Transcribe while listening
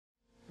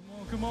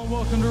Come on,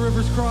 welcome to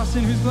Rivers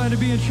Crossing. Who's glad to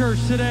be in church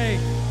today?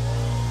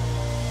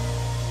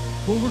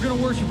 Well, we're going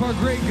to worship our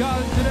great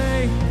God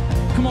today.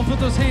 Come on, put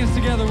those hands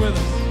together with us.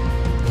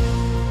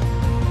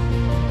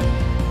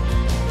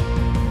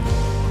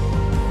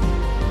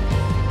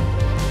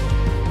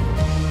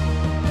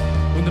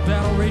 When the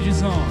battle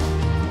rages on.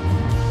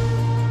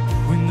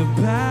 When the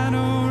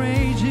battle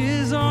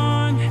rages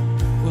on,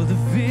 well, the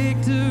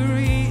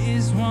victory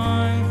is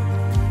won.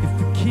 If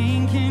the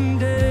King can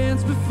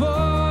dance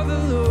before the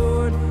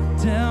Lord,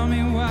 tell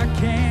me why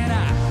can't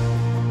I?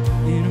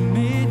 In a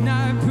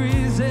midnight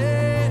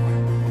prison,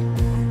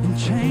 in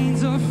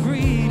chains of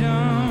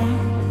freedom,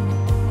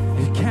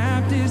 if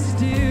captives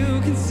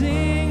still can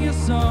sing your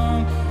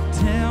song,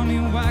 tell me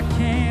why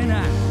can't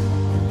I?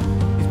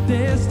 If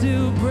there's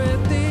still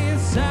breath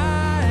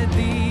inside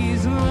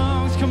these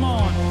lungs, come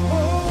on.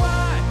 Oh,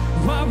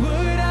 why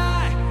would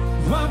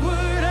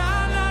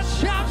I not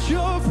shout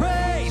your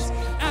praise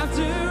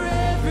after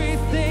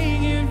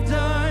everything you've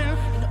done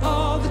and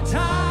all the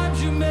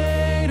times you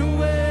made a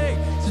way?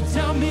 So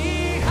tell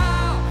me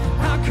how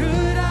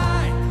could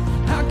I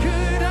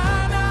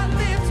not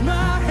lift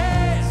my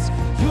hands?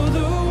 You're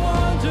the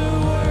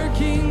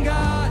wonder-working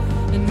God,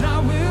 and I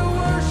will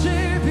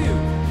worship you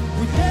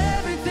with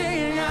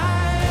everything I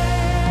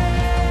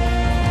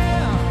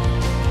am.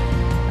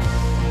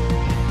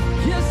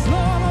 Yes,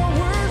 Lord, I'll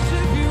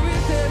worship you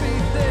with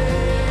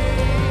everything.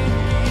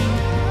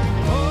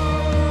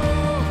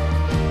 Oh,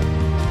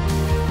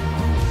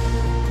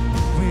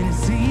 when it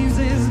seems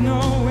there's no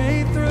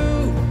way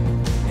through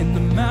and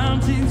the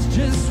mountains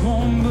just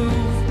won't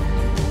move,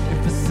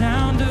 if the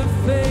sound of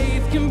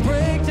faith can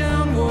break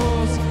down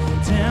walls,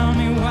 tell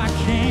me why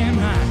can't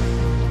I?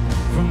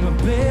 From a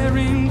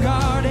barren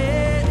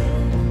garden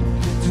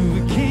to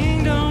a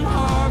kingdom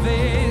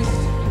harvest,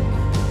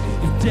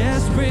 if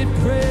desperate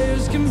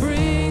prayers can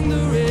bring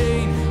the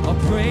rain, I'll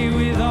pray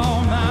with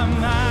all my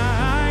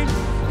might,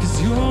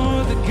 'cause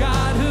you're the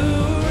God who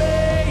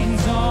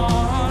reigns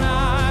on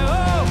high.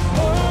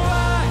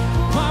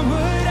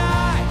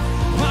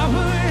 Why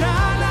would I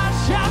not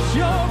shout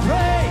your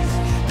praise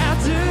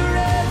after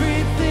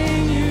everything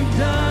you've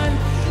done,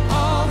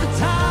 all the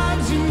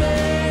times you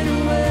made a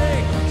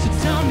way? So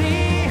tell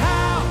me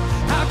how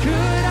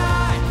could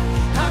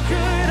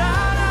I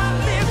not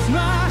lift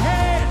my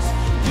hands?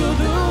 You're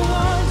the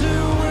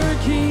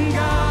wonder-working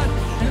God,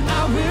 and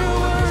I will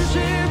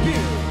worship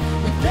you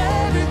with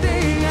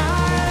everything I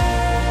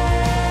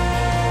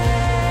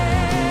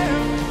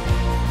am.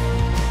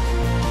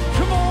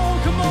 Come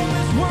on,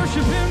 let's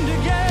worship him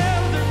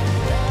together.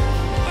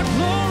 I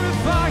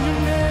glorify your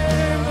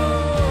name,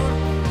 Lord.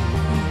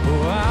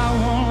 Oh, I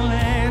won't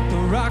let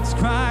the rocks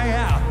cry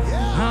out.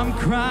 I'm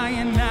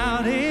crying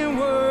out in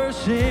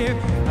worship.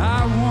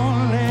 I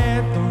won't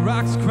let the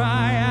rocks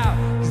cry out,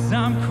 'cause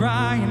I'm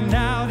crying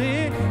out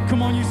in.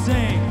 Come on, you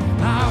sing.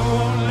 I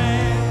won't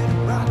let the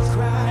rocks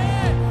cry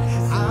out.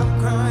 I'm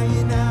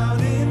crying out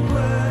in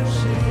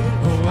worship.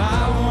 Oh,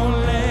 I won't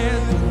let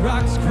the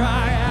rocks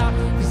cry out,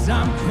 'cause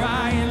I'm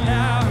crying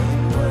out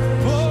in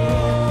worship.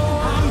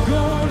 Oh, I'm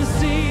gonna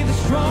see the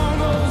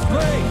strongholds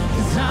break,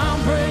 'cause I'm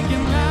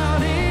breaking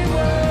out in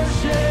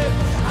worship.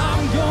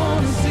 I'm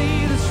gonna see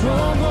the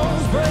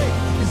strongholds break,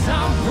 'cause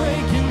I'm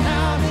breaking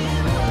out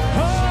in worship.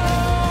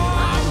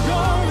 Oh, I'm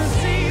gonna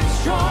see the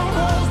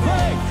strongholds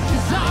break,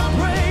 'cause I'm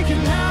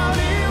breaking out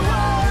in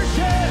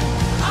worship.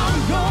 I'm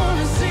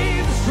gonna see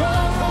the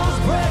strongholds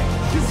break,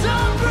 'cause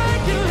I'm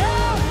breaking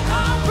out.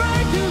 I'm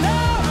breaking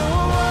out.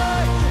 Oh,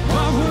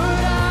 why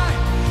would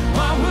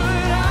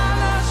I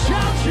not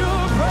shout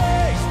your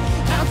praise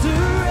after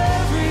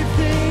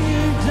everything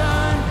you've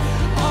done,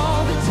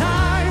 all the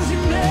times you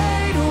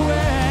made a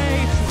way?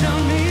 Tell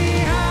me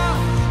how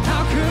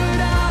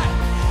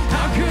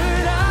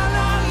could I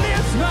not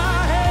lift my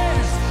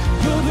hands?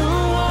 You're the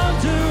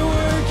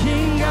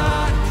wonder-working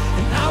God,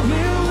 and I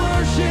will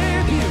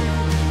worship you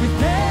with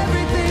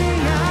everything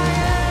I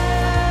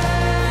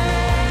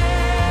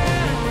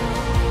am.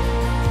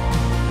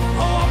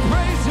 Oh, I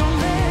praise your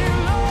name,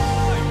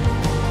 Lord.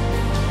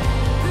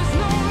 There's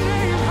no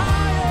name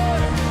higher.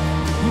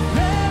 With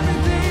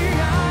everything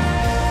I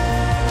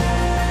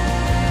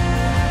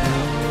am.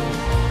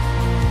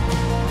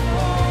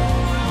 Oh,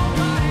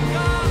 Almighty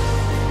God,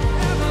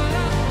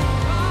 everlasting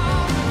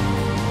Father.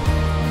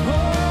 Oh,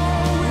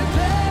 with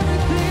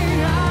everything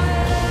I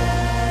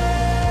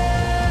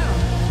am.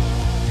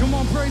 Come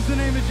on, praise the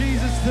name of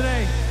Jesus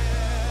today.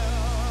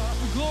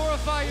 We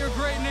glorify your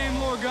great name,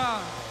 Lord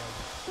God.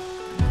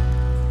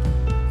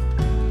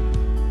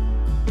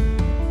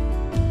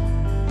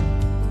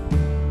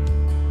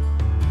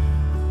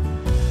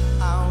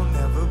 I'll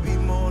never be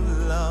more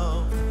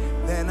loved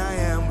than I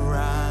am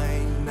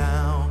right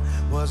now.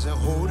 Wasn't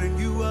holding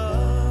you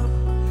up,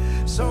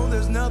 so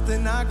there's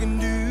nothing I can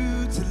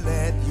do to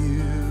let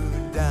you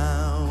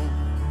down.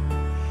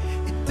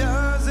 It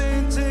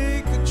doesn't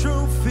take a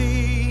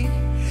trophy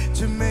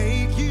to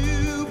make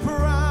you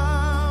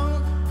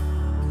proud.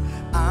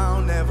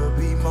 I'll never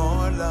be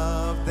more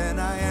loved than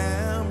I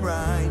am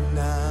right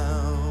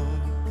now.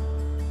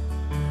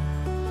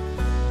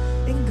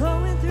 and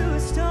going through a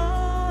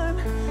storm,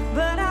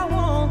 but I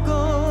won't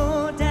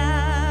go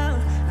down.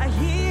 I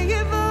hear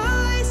your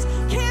voice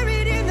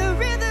carried in the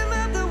rhythm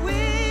of the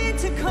wind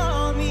to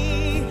call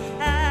me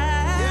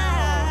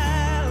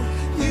out.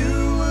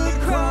 You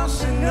would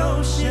cross an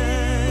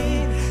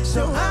ocean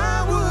so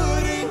I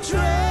wouldn't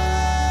drown.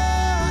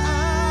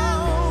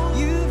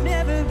 You've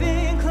never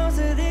been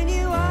closer than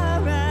you are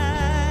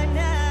right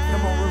now.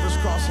 Come on, Rivers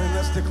Crossing,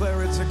 let's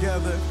declare it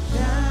together.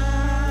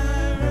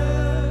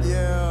 Jireh,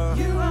 Yeah.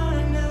 you are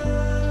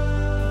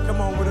enough.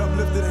 Come on, with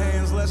uplifted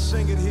hands, let's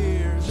sing it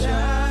here.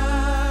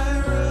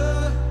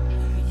 Jireh,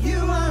 you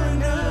are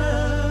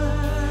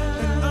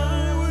enough. And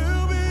I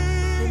will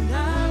be, And I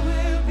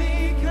will be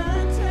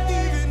content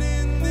even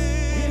in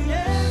this. in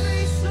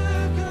every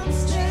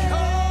circumstance.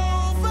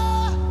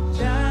 Jehovah.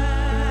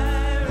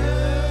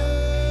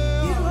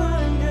 Jireh, you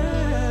are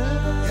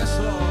enough. Yes,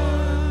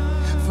 Lord.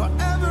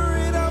 Forever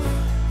enough,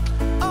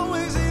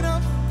 always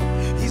enough.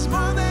 He's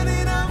more than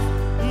enough.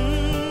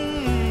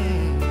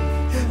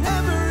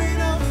 Ever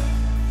enough,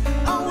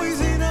 always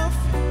enough.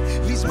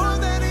 He's more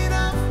than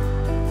enough.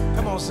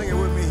 Come on, sing it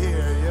with me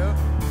here, yeah?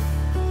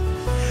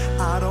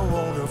 I don't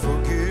want to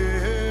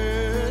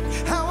forget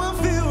how I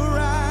feel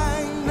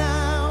right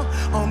now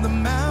on the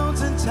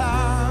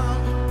mountaintop.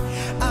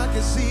 I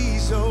can see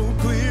so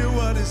clear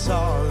what it's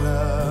all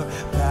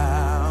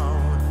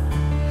about.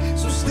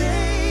 So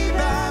stay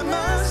by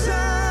my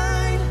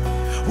side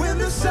when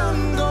the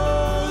sun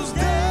goes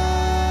down.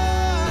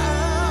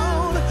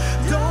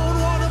 Don't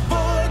want to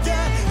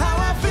forget how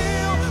I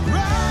feel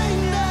right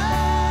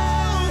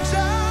now.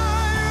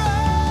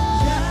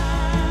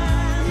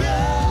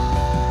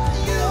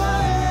 Jireh, you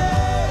are,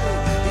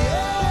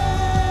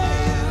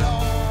 yeah,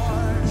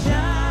 Lord.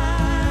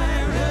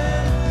 Jireh,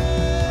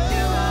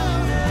 you are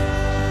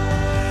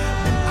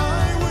enough. And I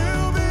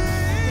will be,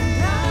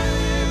 I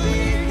will be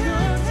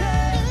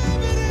content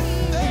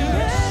in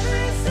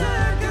every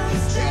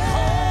circumstance.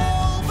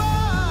 Jehovah.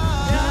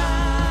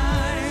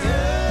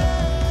 Jireh,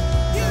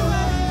 you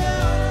are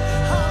enough.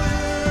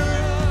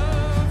 Hallelujah.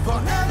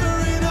 Forever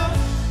enough,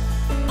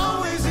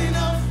 always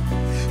enough.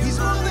 He's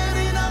more than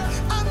enough.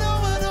 I know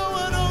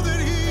that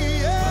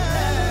He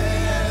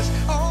is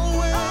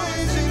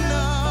always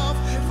enough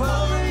for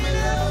me.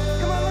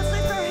 Come on, let's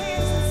lift our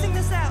hands and sing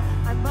this out.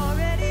 I'm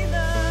already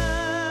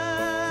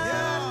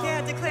loved.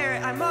 Yeah, declare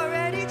it. I'm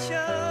already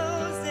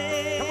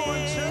chosen. Come on,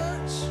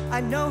 church.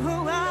 I know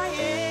who I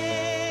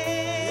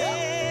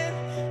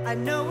am. I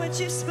know what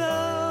you've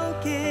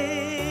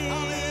spoken.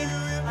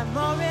 Hallelujah. I'm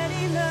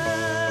already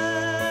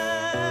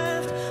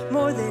loved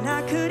more than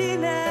I could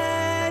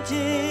imagine.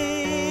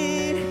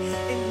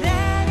 And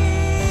that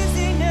is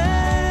enough.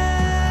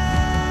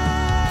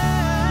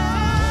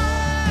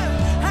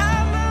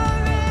 I'm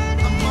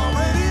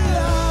already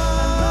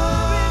loved.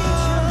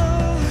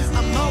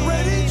 I'm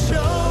already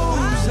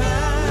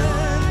chosen.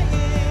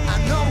 I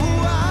know who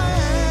I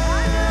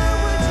am.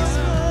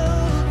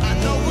 I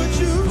know what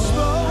you've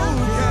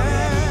spoken.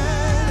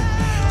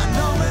 I'm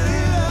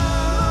already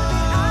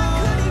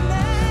loved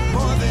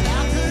more than I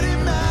could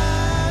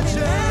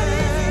imagine.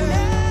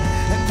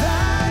 And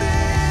that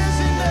is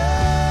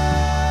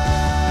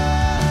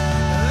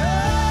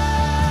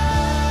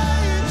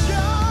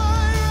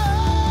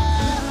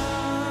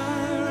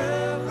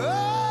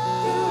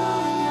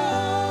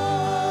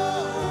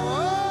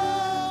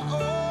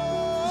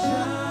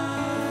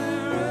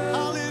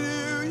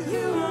Hallelujah.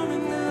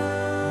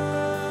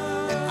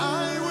 And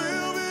I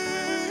will be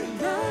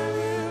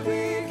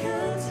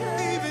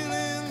even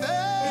in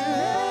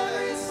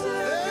every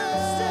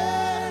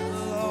circumstance,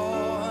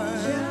 Lord.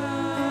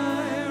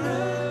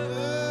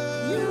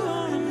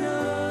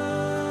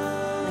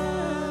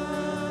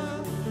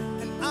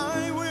 And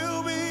I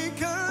will be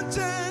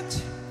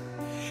content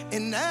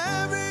in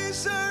every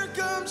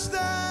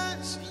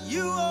circumstance.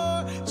 You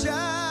are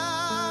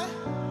Jireh.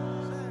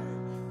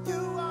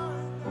 You are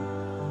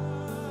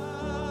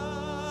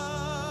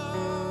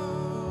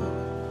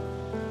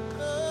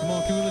Come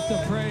on, can we lift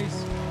up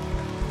praise?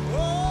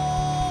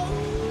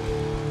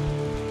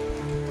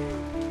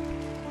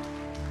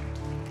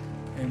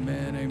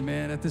 Amen,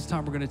 amen. At this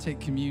time, we're going to take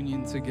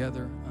communion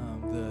together.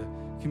 The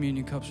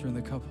communion cups are in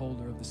the cup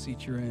holder of the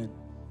seat you're in.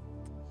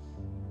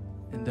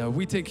 And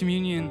we take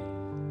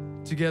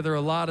communion together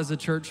a lot as a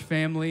church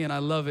family, and I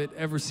love it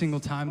every single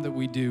time that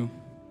we do.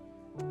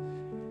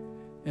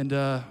 And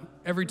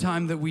every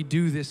time that we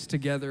do this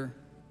together,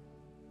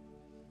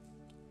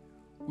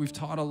 we've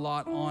taught a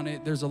lot on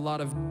it. There's a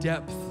lot of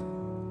depth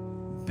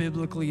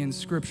biblically and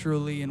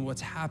scripturally in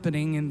what's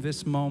happening in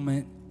this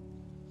moment.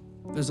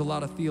 There's a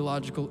lot of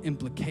theological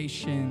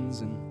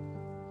implications.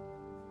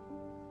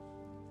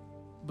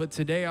 But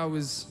today I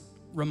was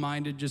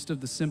reminded just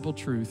of the simple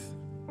truth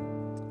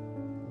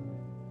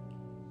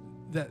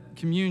that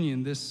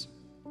communion, this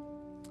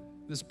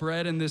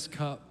bread and this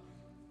cup,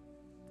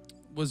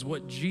 was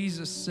what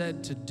Jesus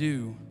said to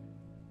do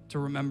to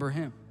remember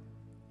him.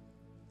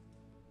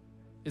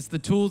 It's the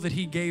tool that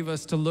he gave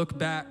us to look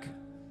back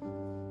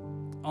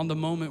on the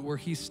moment where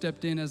he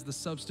stepped in as the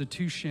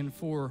substitution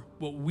for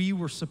what we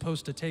were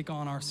supposed to take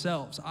on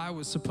ourselves. I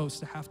was supposed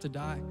to have to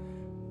die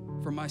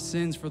for my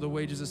sins, for the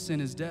wages of sin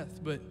is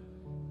death. But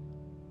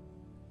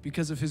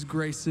because of his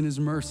grace and his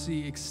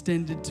mercy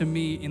extended to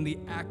me in the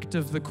act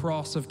of the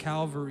cross of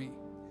Calvary,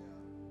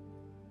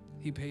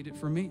 he paid it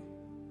for me.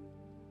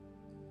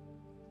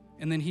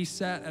 And then he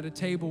sat at a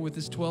table with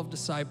his 12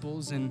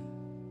 disciples, and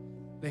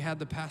they had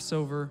the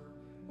Passover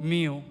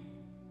meal.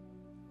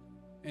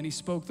 And he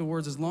spoke the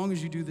words, as long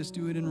as you do this,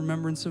 do it in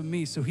remembrance of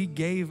me. So he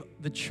gave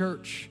the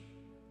church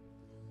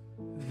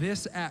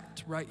this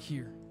act right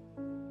here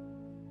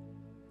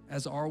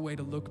as our way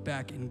to look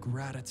back in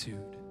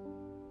gratitude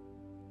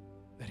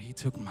that he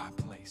took my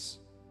place.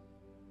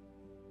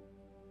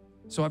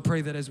 So I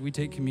pray that as we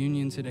take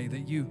communion today,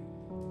 that you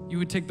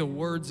would take the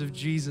words of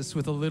Jesus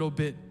with a little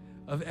bit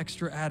of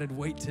extra added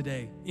weight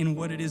today in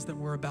what it is that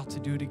we're about to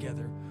do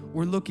together.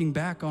 We're looking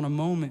back on a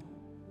moment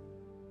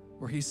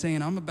where he's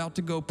saying, I'm about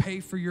to go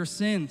pay for your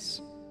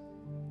sins.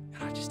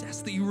 And I just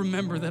ask that you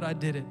remember that I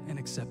did it and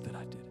accept that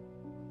I did it.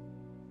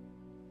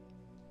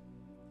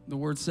 The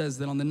word says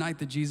that on the night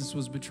that Jesus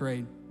was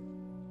betrayed,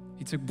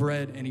 he took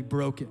bread and he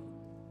broke it.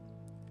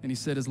 And he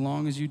said, as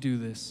long as you do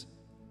this,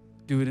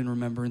 do it in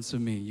remembrance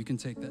of me. You can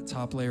take that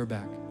top layer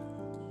back.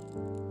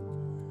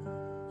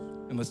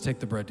 And let's take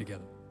the bread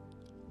together.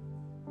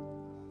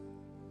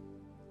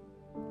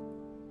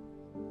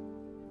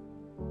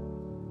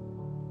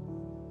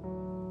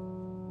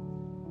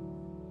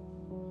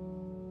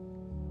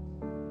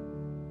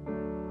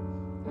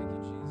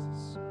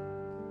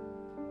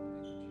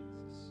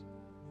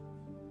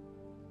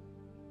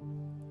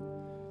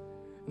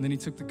 And then he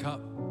took the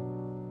cup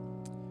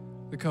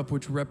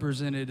which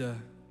represented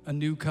a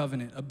new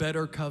covenant, a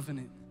better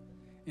covenant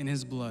in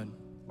his blood.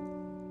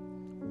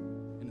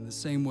 And in the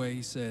same way,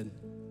 he said,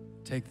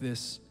 take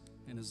this,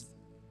 and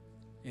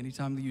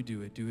anytime that you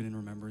do it in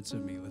remembrance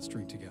of me. Let's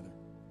drink together.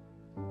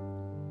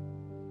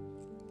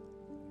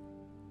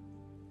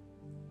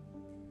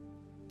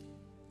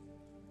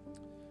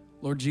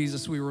 Lord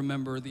Jesus, we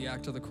remember the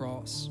act of the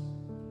cross.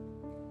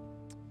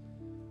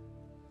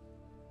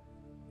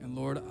 And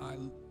Lord,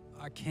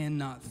 I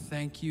cannot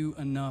thank you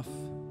enough.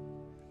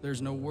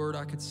 There's no word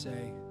I could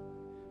say.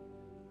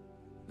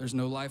 There's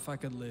no life I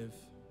could live.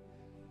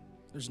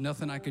 There's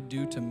nothing I could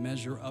do to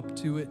measure up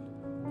to it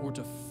or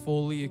to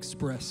fully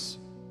express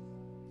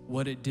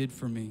what it did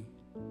for me.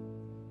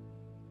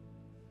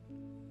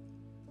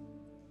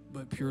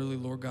 But purely,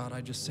 Lord God,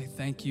 I just say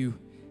thank you,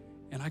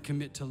 and I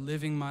commit to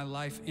living my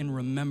life in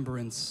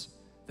remembrance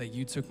that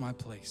you took my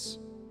place.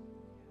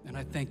 And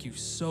I thank you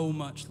so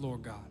much,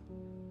 Lord God,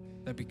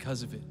 that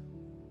because of it,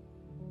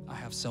 I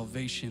have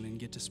salvation and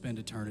get to spend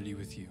eternity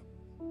with you.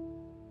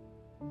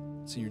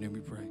 It's in your name we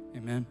pray.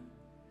 Amen.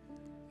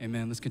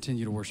 Amen. Let's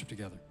continue to worship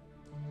together.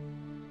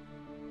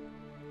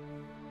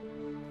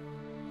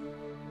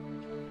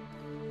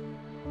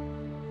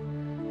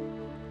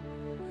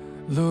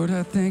 Lord,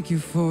 I thank you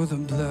for the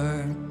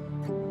blood.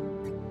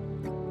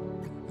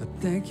 I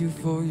thank you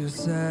for your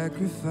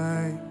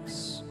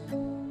sacrifice.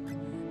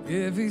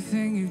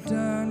 Everything you've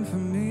done for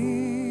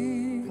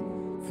me,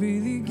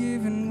 freely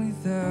given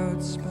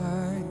without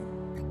spite.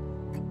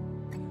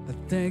 I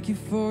thank you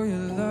for your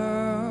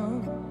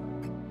love.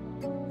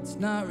 It's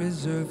not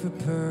reserved for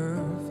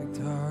perfect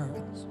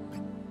hearts.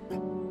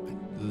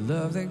 The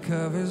love that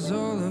covers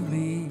all of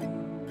me,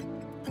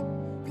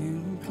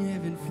 you've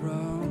given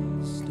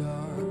from the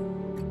start.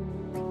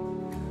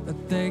 I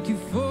thank you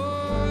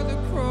for the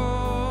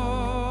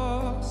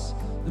cross,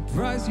 the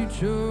price you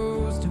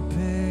chose to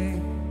pay.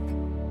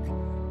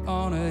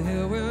 On a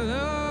hill where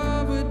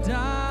love would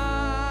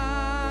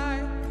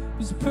die,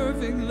 was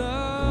perfect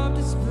love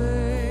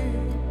displayed.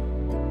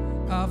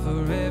 I'll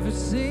forever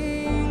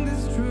sing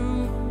this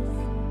truth.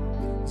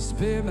 You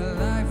spared my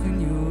life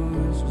and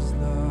yours was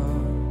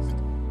lost.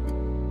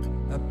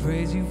 I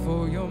praise you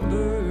for your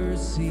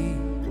mercy,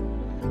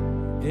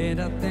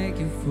 and I thank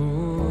you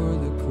for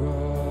the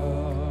cross.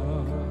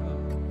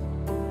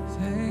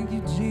 Thank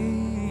you,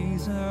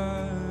 Jesus,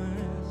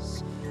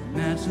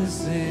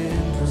 matchless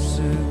in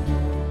pursuit.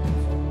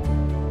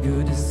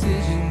 Your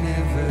decision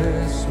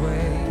never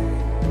swayed.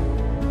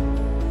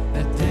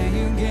 That day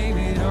you gave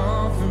it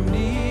all for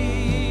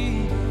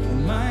me,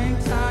 and my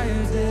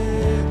entire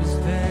debt was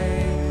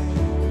paid.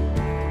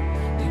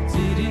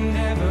 You didn't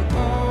ever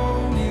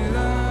owe me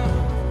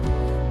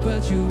love,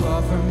 but you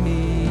offer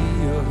me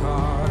your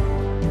heart.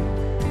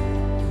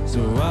 So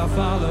I'll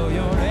follow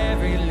your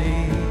every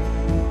lead,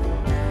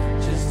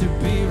 just to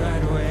be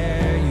right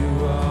where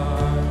you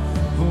are.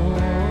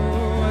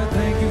 Oh, I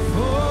thank you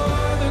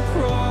for the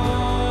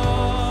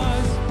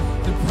cross,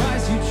 the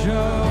price you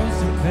chose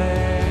to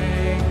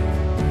pay.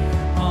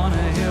 On a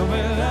hill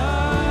where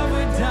love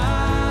would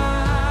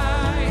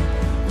die,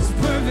 was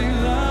perfect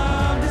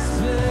love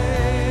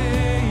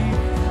displayed.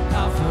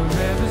 I'll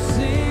forever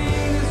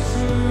sing this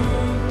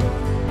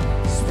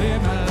truth.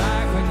 Spared my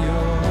life when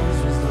yours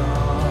was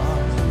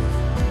lost.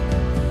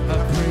 I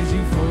praise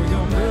you for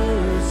your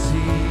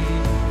mercy,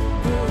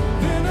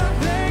 and I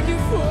thank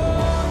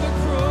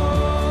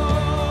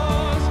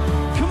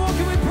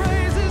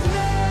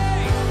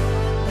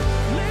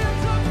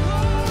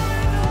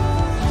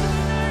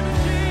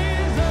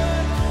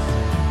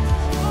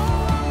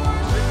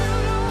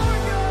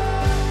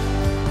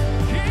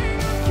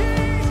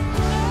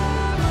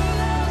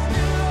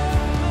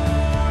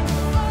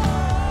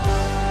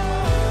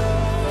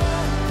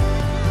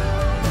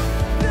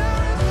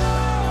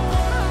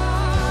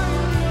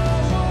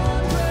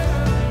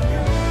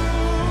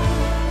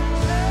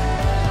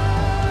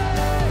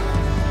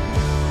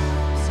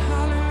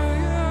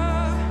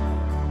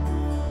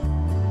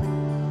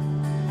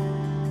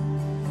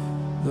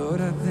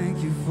Lord, I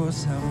thank you for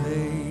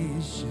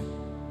salvation.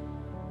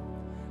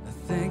 I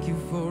thank you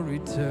for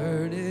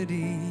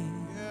eternity.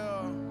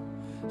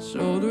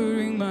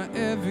 Shouldering my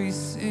every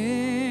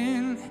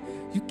sin,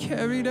 you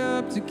carried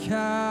up to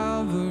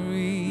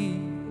Calvary.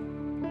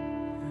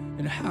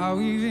 And how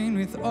even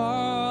with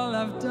all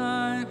I've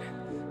done,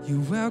 you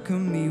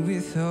welcome me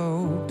with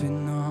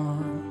open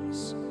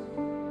arms.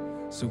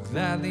 So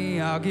gladly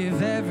I'll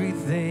give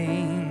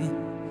everything,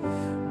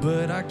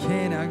 but I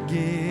cannot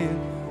give.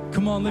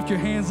 Come on, lift your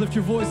hands, lift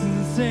your voices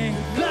and sing.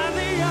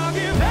 Gladly I'll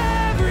give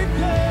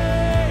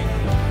everything,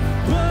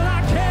 but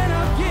I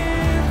cannot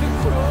give the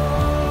cross.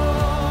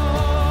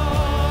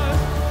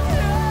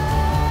 Yay!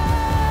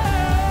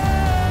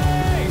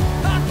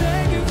 I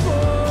thank you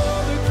for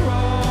the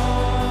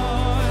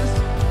cross,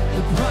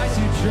 the price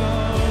you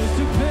chose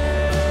to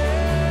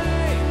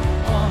pay.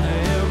 On the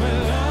hill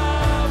where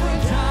love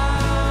would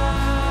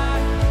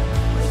die,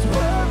 it's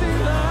worthy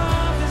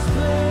love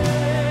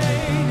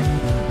displayed.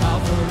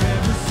 I'll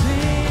forever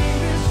sing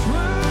this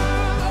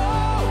truth.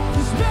 Oh,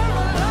 you spent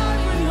my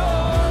life when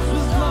yours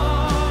was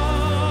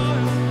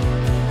lost.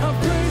 I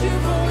praise you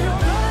for your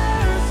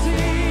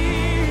mercy,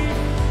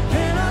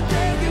 and I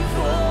thank you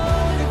for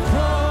the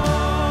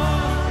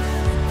cross.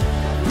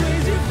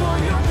 Praise you for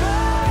your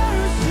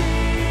mercy,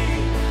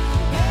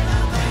 and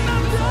I thank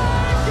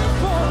you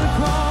for the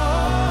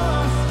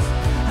cross.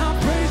 I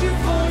praise you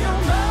for your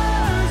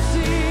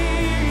mercy,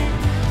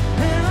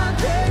 and I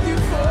thank you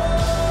for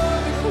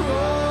the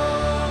cross.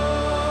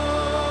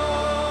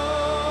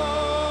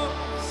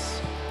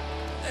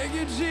 Thank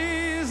you,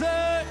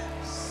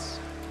 Jesus.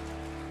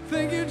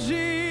 Thank you,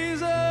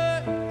 Jesus.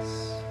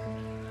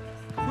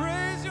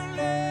 Praise your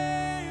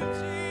name,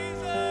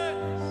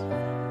 Jesus.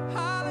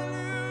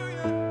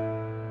 Hallelujah.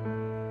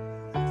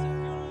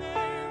 Exalt your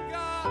name,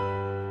 God.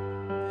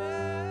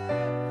 Yeah.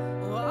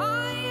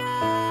 I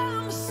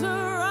am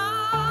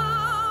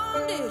surrounded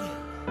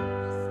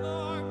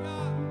Lord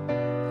God.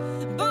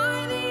 by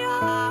the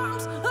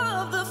arms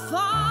of the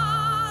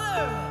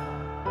Father.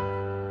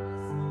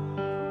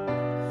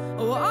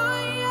 Oh,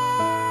 I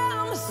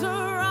am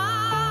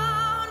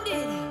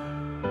surrounded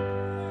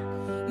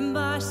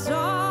by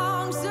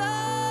songs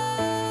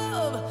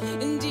of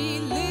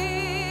deliverance,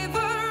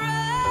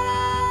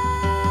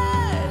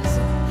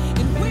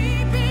 and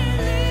we've been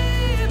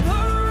liberated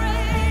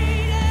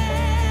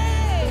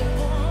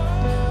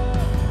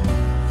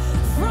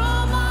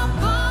from our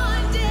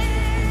bondage,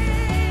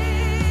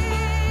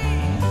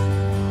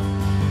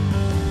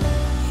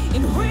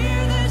 and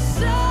we're the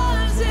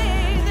sons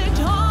and the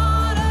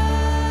daughters.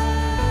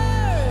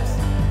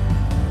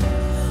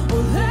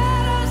 Oh,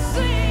 let us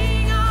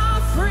sing our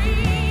freedom.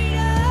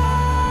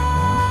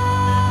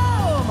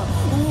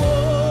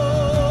 Whoa,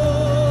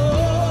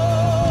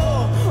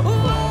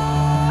 whoa,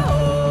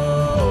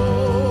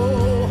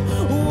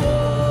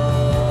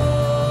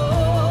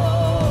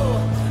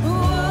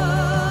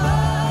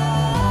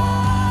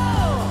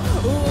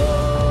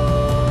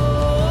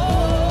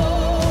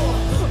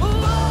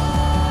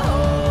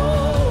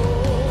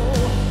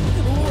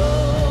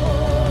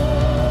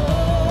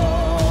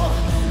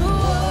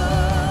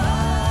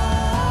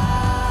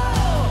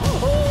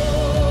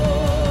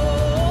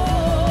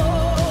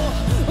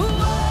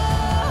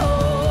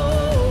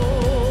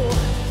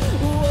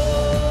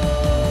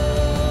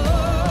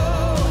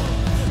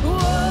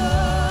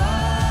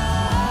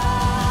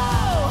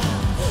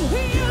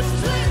 You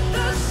split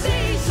the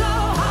sea so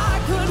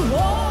I could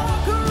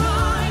walk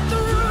right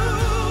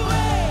through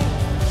it.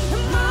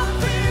 My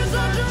fears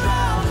are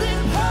drowned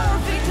in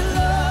perfect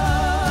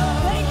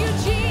love. Thank you,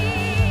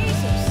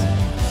 Jesus.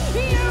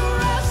 You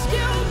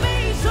rescued me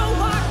so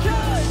I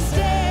could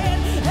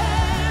stand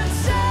and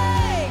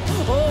say,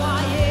 oh,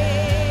 I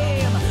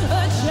am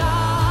a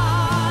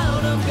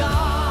child of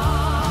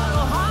God.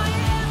 Oh, I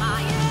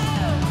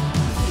am.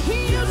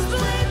 You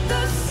split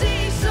the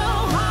sea so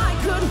I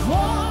could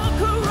walk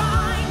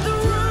right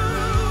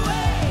through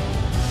it.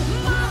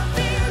 My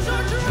fears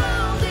are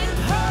drowned in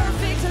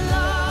perfect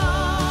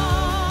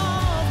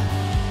love.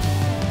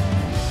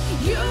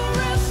 You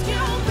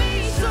rescued me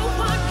so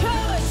I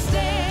could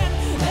stand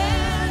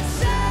and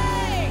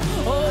say,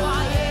 oh,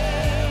 I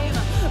am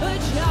a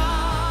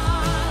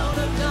child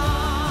of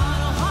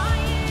God. Oh,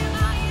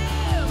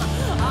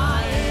 I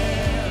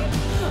am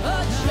a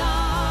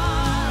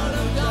child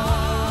of God.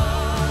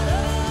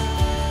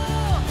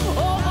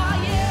 Oh, I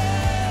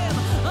am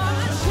a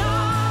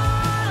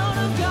child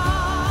of God.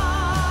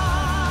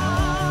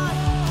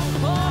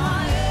 Oh,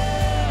 I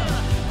am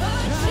a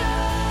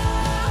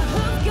child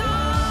of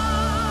God.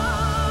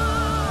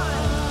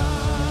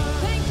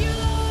 Thank you,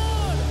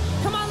 Lord.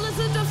 Come on, let's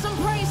lift up some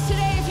praise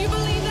today. If you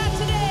believe that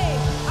today,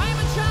 I am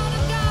a child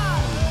of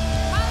God.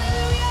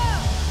 Hallelujah.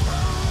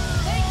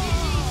 Thank you,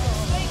 Jesus.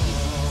 Thank you,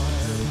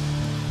 Jesus.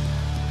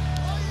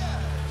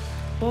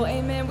 Well,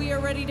 amen. We are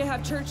ready to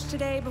have church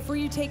today. Before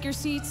you take your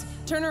seats,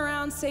 turn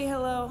around, say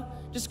hello.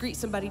 Just greet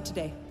somebody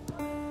today.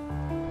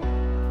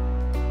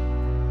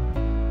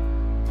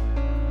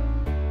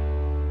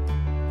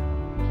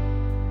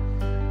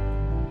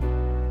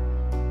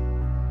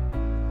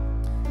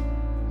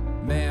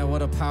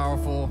 what a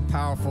powerful,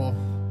 powerful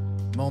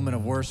moment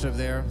of worship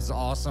there. It's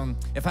awesome.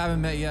 If I haven't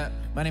met yet,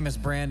 my name is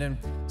Brandon.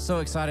 So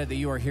excited that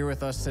you are here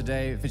with us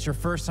today. If it's your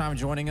first time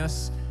joining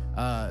us,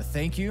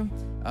 thank you.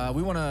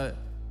 We want to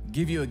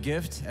give you a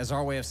gift as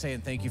our way of saying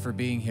thank you for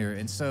being here.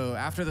 And so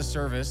after the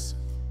service,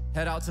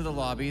 head out to the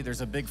lobby. There's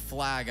a big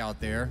flag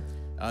out there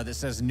that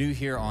says new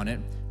here on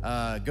it.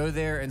 Go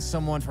there and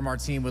someone from our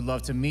team would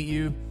love to meet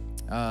you,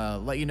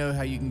 let you know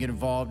how you can get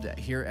involved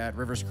here at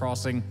Rivers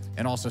Crossing,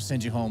 and also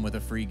send you home with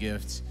a free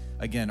gift.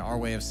 Again, our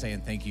way of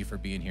saying thank you for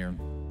being here.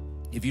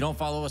 If you don't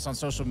follow us on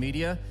social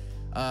media,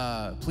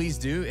 please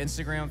do,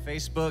 Instagram,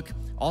 Facebook.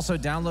 Also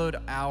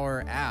download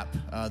our app,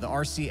 the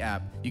RC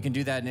app. You can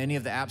do that in any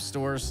of the app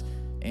stores,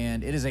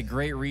 and it is a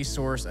great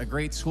resource, a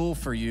great tool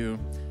for you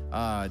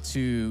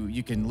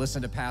you can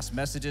listen to past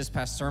messages,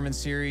 past sermon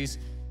series.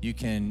 You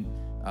can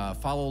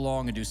follow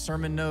along and do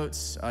sermon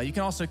notes. You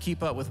can also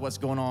keep up with what's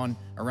going on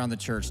around the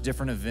church,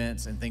 different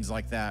events and things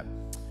like that.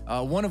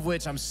 One of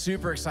which I'm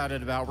super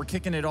excited about. We're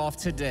kicking it off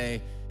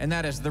today, and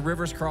that is the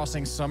Rivers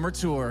Crossing Summer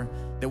Tour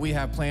that we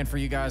have planned for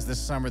you guys this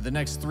summer. The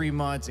next 3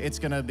 months, it's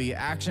gonna be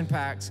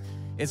action-packed.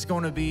 It's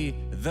gonna be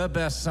the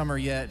best summer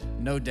yet,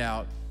 no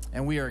doubt,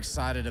 and we are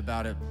excited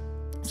about it.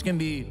 It's gonna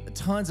be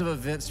tons of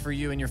events for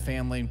you and your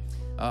family,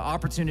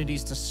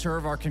 opportunities to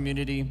serve our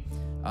community,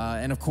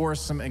 and of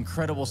course, some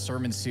incredible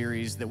sermon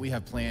series that we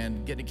have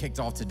planned, getting it kicked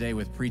off today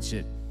with Preach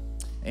It.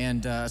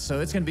 And so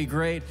it's gonna be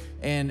great,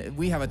 and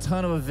we have a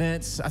ton of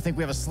events. I think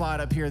we have a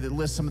slide up here that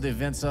lists some of the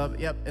events up.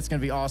 Yep, it's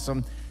gonna be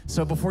awesome.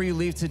 So before you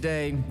leave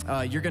today,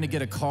 you're gonna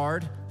get a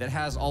card that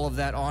has all of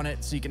that on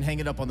it, so you can hang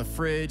it up on the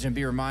fridge and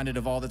be reminded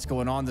of all that's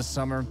going on this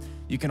summer.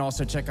 You can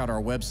also check out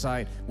our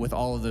website with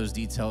all of those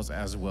details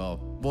as well.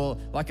 Well,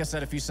 like I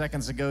said a few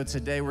seconds ago,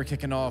 today we're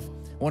kicking off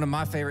one of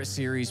my favorite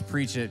series,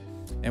 Preach It,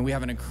 and we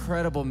have an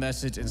incredible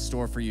message in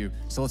store for you.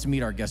 So let's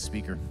meet our guest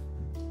speaker.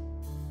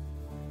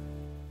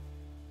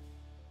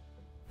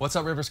 What's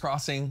up, Rivers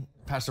Crossing?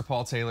 Pastor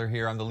Paul Taylor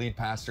here. I'm the lead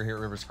pastor here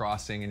at Rivers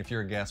Crossing, and if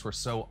you're a guest, we're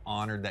so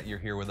honored that you're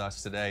here with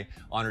us today.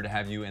 Honored to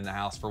have you in the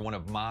house for one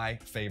of my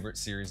favorite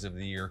series of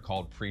the year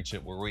called Preach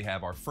It, where we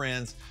have our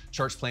friends,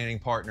 church planting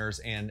partners,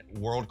 and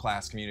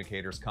world-class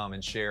communicators come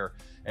and share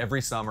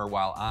every summer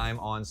while I'm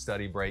on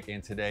study break,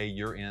 and today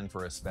you're in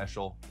for a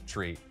special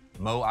treat.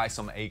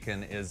 Isom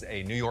Aiken is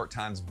a New York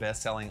Times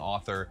best-selling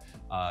author,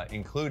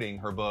 including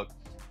her book,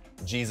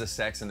 Jesus,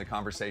 Sex, and the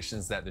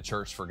Conversations That the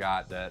Church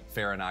Forgot, that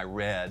Farrah and I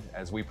read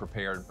as we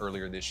prepared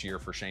earlier this year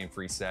for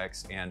Shame-Free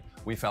Sex, and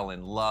we fell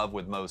in love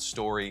with Mo's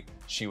story.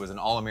 She was an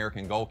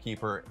All-American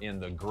goalkeeper in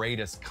the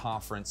greatest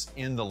conference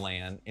in the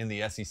land, in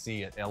the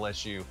SEC at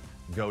LSU.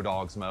 Go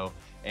Dogs, Mo.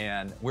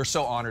 And we're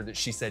so honored that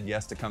she said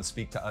yes to come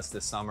speak to us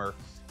this summer.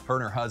 Her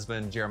and her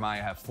husband,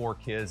 Jeremiah, have 4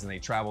 kids, and they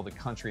travel the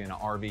country in an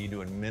RV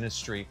doing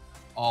ministry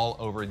all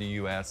over the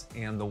U.S.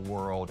 and the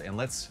world. And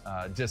let's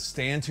just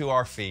stand to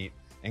our feet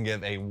and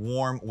give a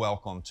warm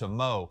welcome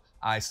to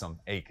Isom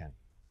Aiken.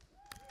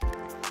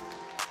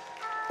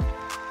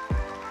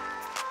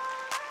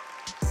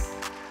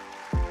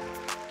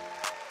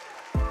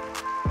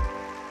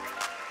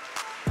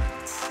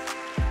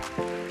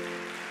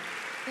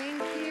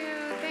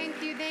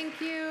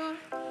 Thank you.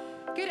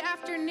 Good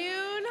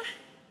afternoon,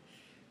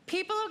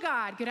 people of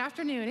God. Good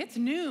afternoon. It's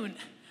noon.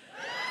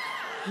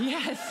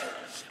 Yes.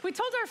 We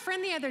told our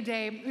friend the other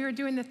day, we were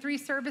doing the 3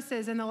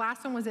 services, and the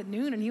last one was at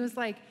noon, and he was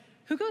like,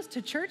 who goes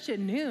to church at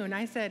noon?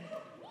 I said,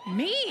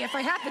 me, if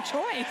I had the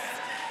choice.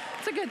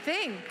 It's a good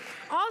thing.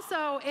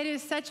 Also, it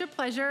is such a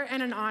pleasure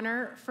and an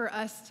honor for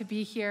us to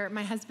be here.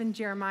 My husband,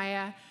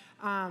 Jeremiah,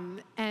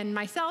 and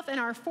myself and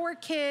our 4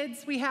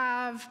 kids. We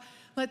have,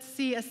 let's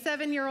see, a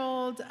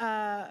 7-year-old,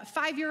 a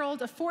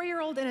 5-year-old, a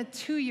 4-year-old, and a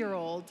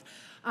 2-year-old.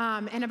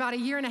 And about a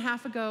year and a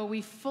half ago,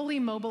 we fully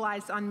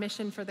mobilized on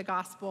mission for the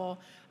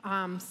gospel,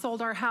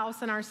 sold our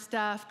house and our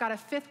stuff, got a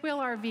 5th-wheel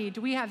RV.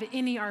 Do we have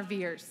any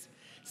RVers?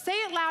 Say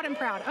it loud and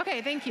proud.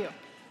 Okay, thank you.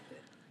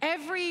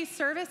 Every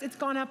service, it's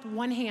gone up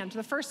 1 hand.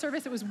 The first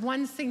service, it was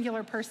 1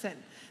 singular person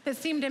that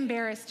seemed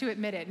embarrassed to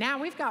admit it.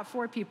 Now we've got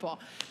 4 people.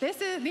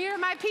 These are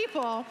my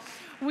people.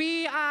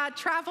 We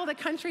travel the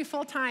country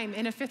full time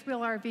in a 5th-wheel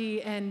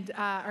RV and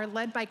are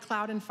led by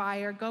cloud and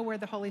fire, go where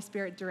the Holy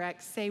Spirit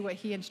directs, say what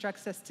he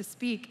instructs us to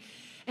speak.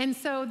 And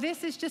so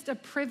this is just a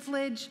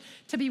privilege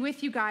to be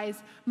with you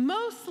guys.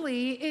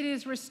 Mostly it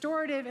is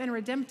restorative and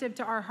redemptive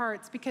to our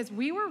hearts because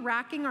we were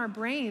racking our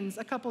brains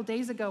a couple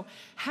days ago.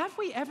 Have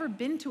we ever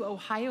been to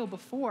Ohio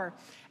before?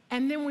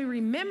 And then we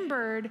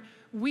remembered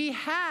we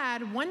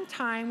had one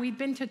time we'd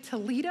been to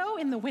Toledo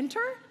in the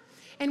winter,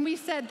 and we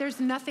said, there's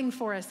nothing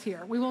for us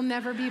here. We will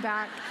never be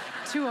back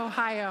to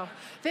Ohio.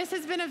 This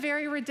has been a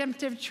very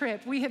redemptive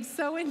trip. We have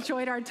so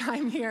enjoyed our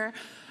time here.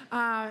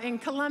 In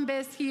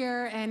Columbus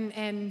here,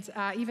 and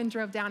even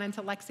drove down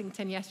into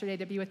Lexington yesterday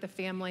to be with the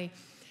family.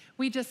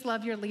 We just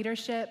love your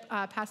leadership,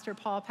 Pastor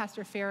Paul,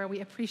 Pastor Farah.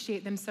 We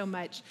appreciate them so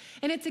much.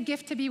 And it's a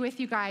gift to be with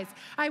you guys.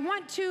 I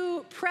want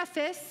to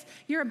preface,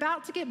 you're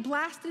about to get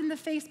blasted in the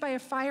face by a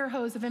fire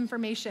hose of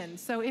information.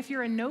 So if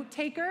you're a note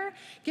taker,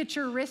 get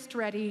your wrist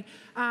ready.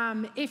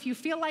 If you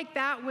feel like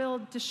that will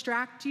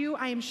distract you,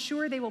 I am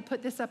sure they will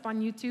put this up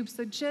on YouTube.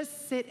 So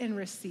just sit and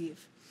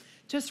receive.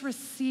 Just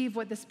receive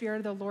what the Spirit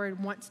of the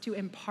Lord wants to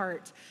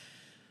impart.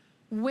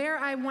 Where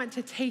I want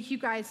to take you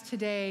guys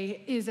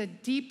today is a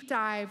deep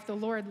dive the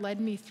Lord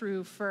led me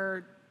through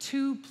for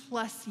 2+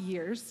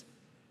 years.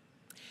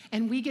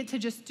 And we get to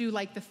just do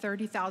like the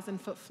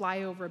 30,000-foot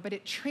flyover, but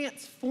it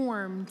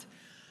transformed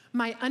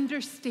my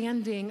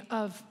understanding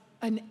of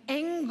an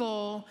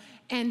angle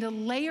and a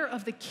layer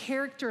of the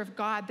character of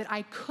God that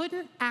I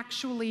couldn't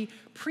actually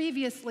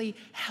previously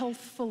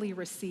healthfully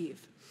receive.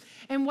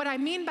 And what I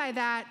mean by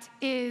that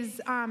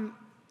is,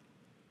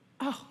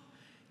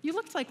 you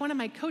looked like one of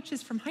my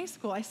coaches from high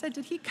school. I said,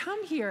 did he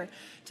come here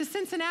to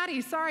Cincinnati?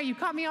 Sorry, you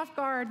caught me off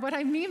guard. What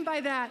I mean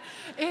by that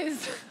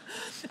is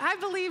I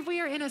believe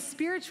we are in a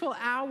spiritual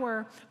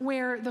hour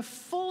where the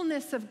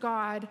fullness of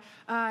God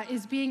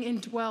is being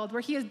indwelled,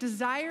 where he is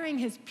desiring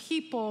his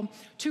people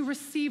to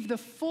receive the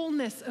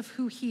fullness of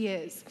who he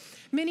is.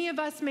 Many of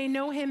us may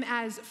know him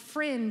as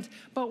friend,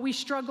 but we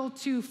struggle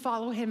to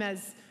follow him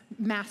as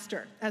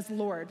master, as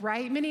Lord,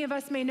 right? Many of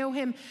us may know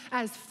him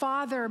as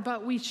father,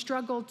 but we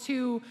struggle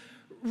to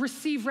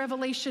receive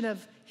revelation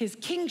of his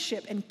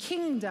kingship and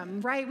kingdom,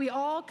 right? We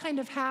all kind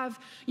of have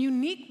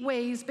unique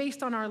ways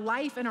based on our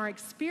life and our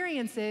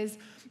experiences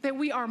that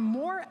we are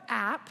more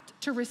apt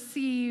to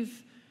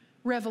receive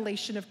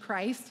revelation of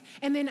Christ,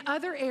 and then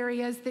other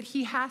areas that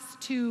he has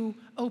to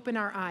open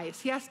our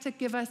eyes. He has to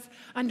give us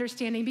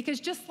understanding, because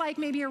just like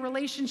maybe a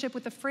relationship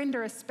with a friend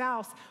or a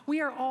spouse, we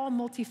are all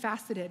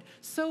multifaceted.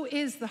 So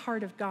is the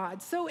heart of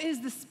God. So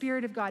is the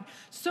Spirit of God.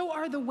 So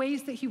are the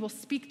ways that he will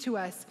speak to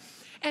us.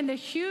 And a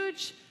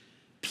huge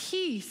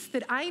piece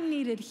that I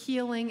needed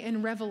healing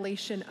and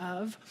revelation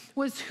of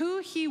was who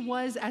he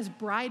was as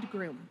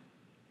bridegroom.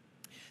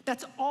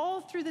 That's all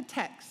through the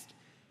text.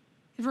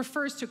 It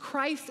refers to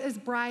Christ as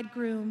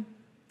bridegroom,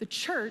 the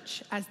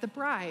church as the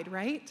bride,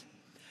 right?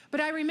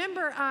 But I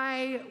remember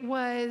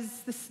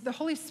the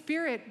Holy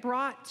Spirit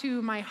brought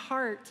to my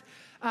heart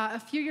a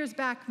few years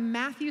back,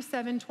 Matthew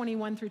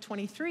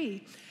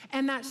 7:21-23.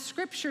 And that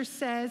scripture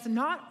says,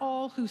 not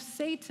all who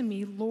say to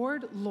me,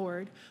 Lord,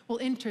 Lord, will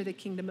enter the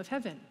kingdom of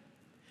heaven.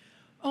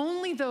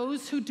 Only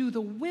those who do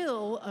the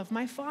will of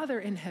my Father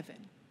in heaven.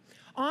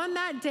 On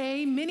that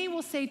day, many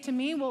will say to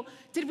me, well,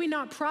 did we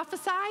not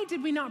prophesy?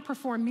 Did we not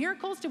perform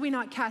miracles? Did we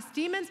not cast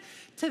demons?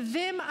 To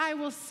them I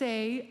will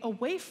say,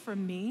 away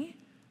from me,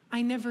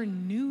 I never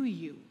knew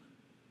you.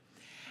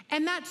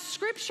 And that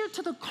scripture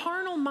to the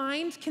carnal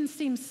mind can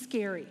seem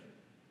scary.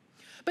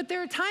 But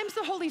there are times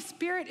the Holy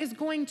Spirit is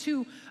going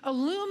to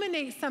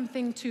illuminate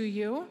something to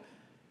you,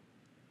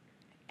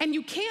 and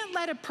you can't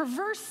let a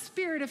perverse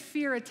spirit of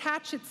fear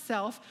attach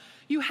itself.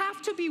 You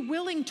have to be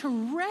willing to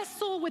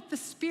wrestle with the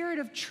Spirit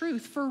of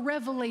truth for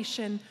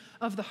revelation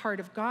of the heart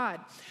of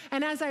God.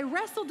 And as I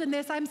wrestled in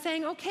this, I'm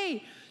saying,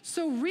 okay,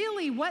 so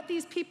really what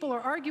these people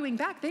are arguing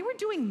back, they were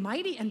doing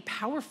mighty and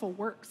powerful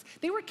works.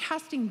 They were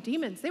casting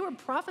demons. They were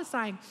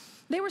prophesying.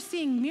 They were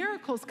seeing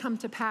miracles come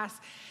to pass.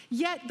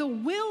 Yet the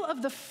will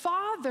of the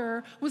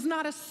Father was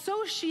not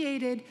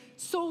associated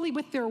solely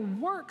with their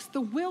works.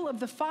 The will of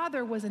the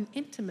Father was an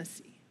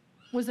intimacy,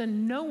 was a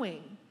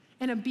knowing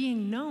and a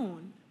being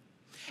known.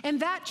 And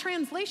that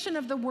translation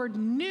of the word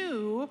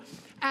knew,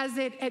 as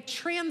it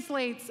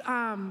translates,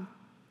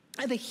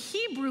 the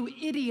Hebrew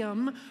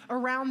idiom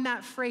around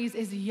that phrase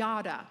is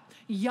yada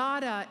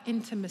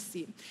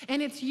intimacy.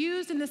 And it's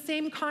used in the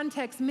same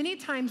context many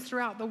times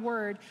throughout the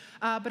word,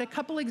 but a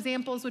couple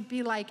examples would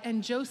be like,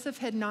 and Joseph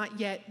had not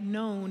yet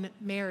known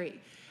Mary.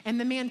 And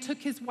the man took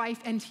his wife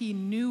and he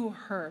knew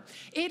her.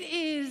 It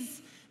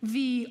is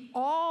the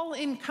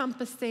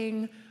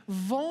all-encompassing,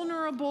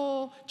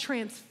 vulnerable,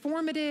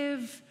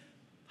 transformative,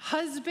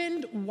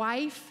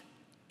 husband-wife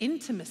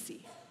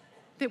intimacy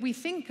that we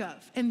think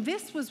of. And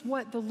this was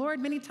what the Lord,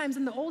 many times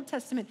in the Old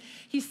Testament,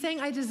 he's saying,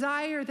 I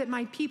desire that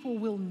my people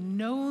will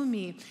know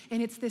me.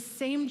 And it's this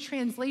same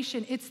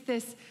translation. It's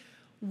this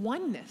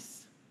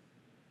oneness,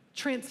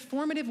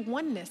 transformative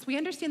oneness. We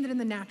understand that in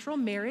the natural,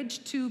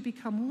 marriage, two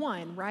become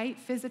one, right?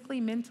 Physically,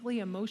 mentally,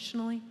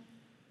 emotionally.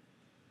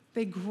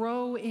 They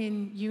grow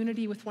in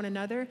unity with one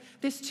another.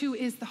 This too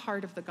is the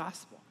heart of the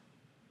gospel.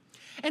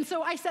 And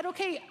so I said,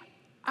 okay,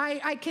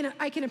 I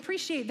can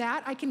appreciate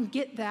that. I can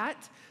get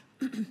that.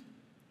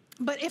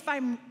 But if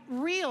I'm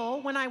real,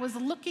 when I was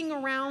looking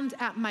around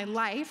at my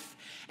life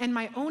and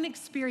my own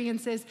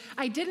experiences,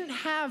 I didn't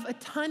have a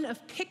ton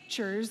of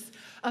pictures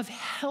of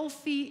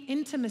healthy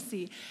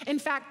intimacy. In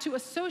fact, to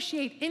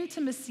associate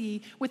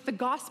intimacy with the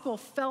gospel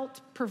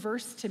felt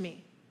perverse to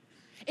me.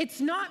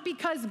 It's not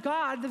because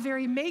God, the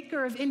very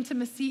maker of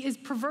intimacy, is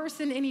perverse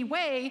in any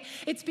way.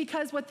 It's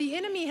because what the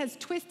enemy has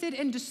twisted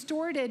and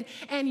distorted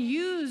and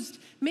used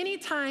many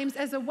times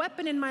as a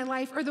weapon in my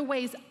life are the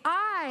ways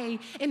I,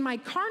 in my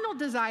carnal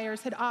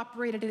desires, had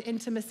operated in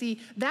intimacy.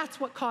 That's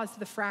what caused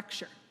the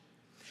fracture.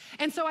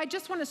 And so I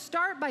just want to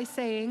start by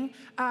saying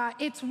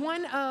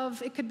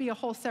it could be a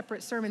whole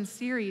separate sermon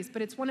series,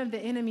 but it's one of the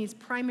enemy's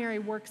primary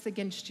works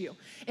against you.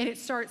 And it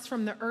starts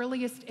from the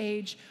earliest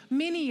age.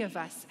 Many of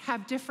us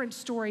have different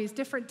stories,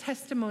 different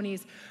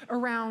testimonies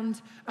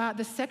around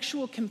the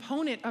sexual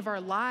component of our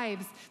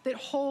lives that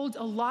hold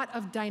a lot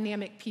of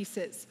dynamic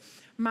pieces.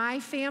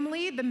 My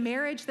family, the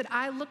marriage that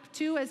I looked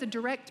to as a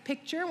direct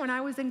picture when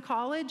I was in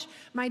college,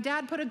 my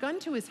dad put a gun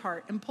to his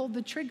heart and pulled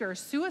the trigger.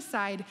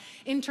 Suicide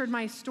entered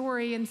my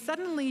story, and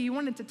suddenly he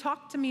wanted to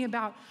talk to me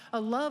about a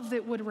love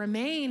that would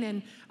remain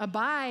and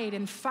abide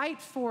and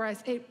fight for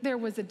us. There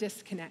was a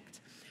disconnect.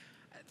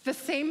 The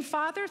same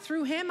father,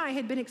 through him, I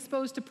had been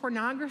exposed to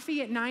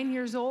pornography at 9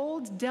 years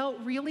old, dealt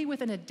really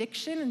with an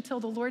addiction until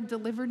the Lord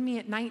delivered me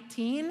at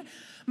 19.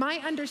 My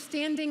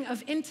understanding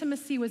of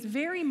intimacy was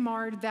very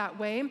marred that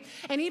way.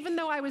 And even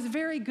though I was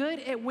very good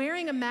at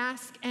wearing a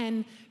mask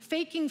and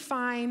faking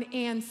fine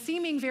and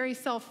seeming very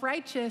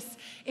self-righteous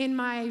in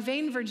my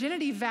vain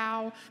virginity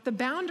vow, the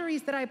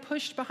boundaries that I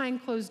pushed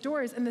behind closed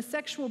doors and the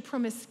sexual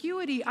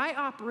promiscuity I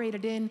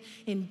operated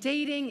in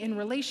dating, in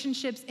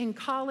relationships, in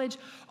college,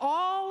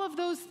 all of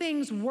those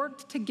things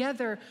worked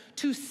together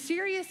to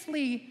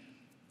seriously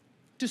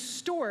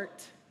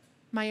distort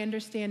my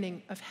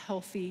understanding of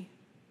healthy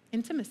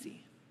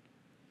intimacy.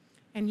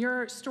 And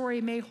your story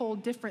may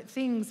hold different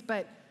things,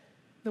 but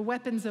the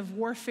weapons of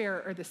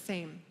warfare are the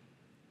same.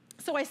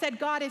 So I said,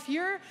 God, if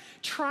you're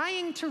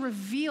trying to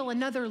reveal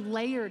another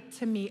layer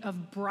to me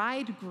of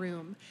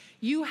bridegroom,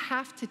 you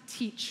have to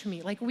teach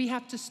me. Like, we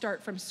have to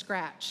start from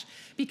scratch,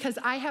 because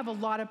I have a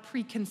lot of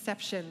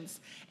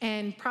preconceptions,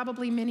 and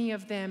probably many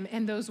of them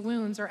and those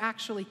wounds are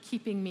actually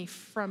keeping me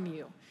from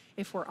you,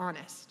 if we're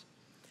honest.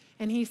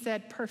 And he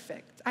said,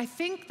 perfect. I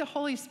think the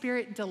Holy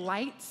Spirit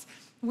delights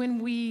when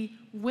we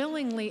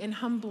willingly and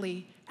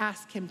humbly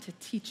ask him to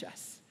teach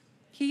us.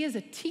 He is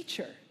a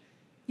teacher.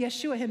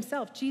 Yeshua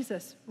himself,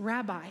 Jesus,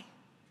 rabbi.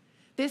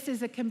 This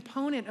is a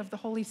component of the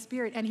Holy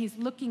Spirit, and he's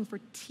looking for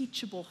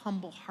teachable,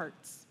 humble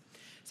hearts.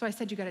 So I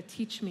said, you got to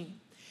teach me.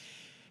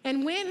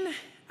 And when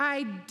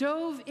I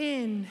dove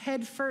in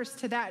head first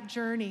to that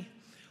journey,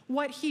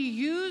 what he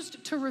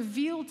used to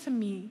reveal to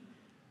me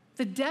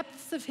the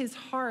depths of his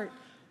heart,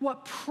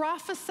 what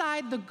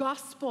prophesied the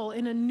gospel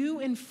in a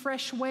new and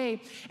fresh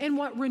way, and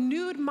what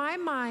renewed my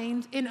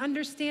mind in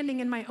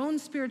understanding in my own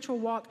spiritual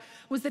walk,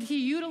 was that he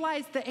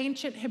utilized the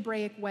ancient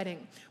Hebraic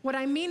wedding. What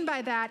I mean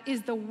by that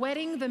is the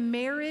wedding, the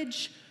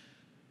marriage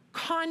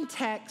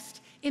context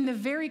in the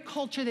very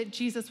culture that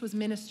Jesus was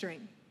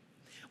ministering.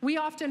 We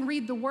often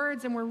read the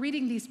words and we're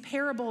reading these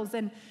parables,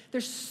 and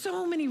there's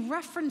so many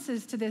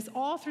references to this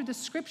all through the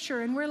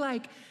scripture, and we're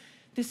like,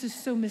 this is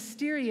so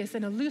mysterious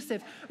and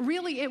elusive.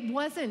 Really, it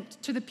wasn't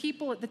to the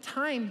people at the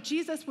time.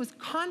 Jesus was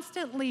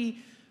constantly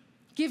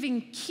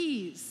giving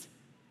keys,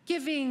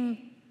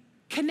 giving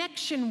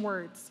connection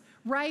words,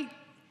 right?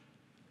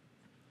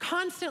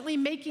 Constantly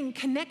making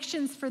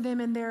connections for them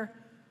in their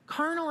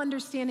carnal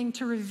understanding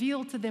to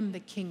reveal to them the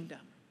kingdom.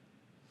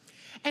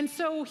 And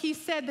so he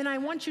said, then I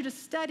want you to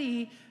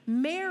study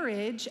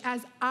marriage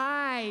as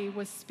I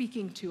was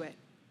speaking to it.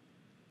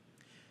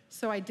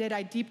 So I did,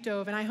 I deep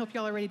dove, and I hope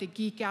y'all are ready to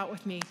geek out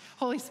with me.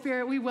 Holy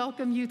Spirit, we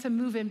welcome you to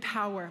move in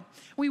power.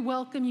 We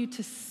welcome you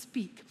to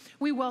speak.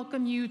 We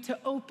welcome you to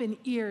open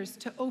ears,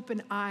 to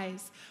open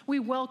eyes. We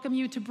welcome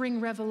you to bring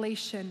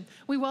revelation.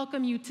 We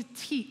welcome you to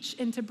teach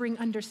and to bring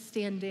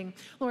understanding.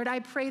 Lord,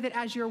 I pray that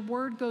as your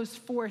word goes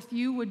forth,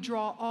 you would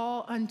draw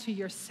all unto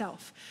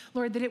yourself.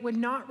 Lord, that it would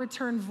not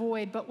return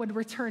void, but would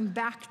return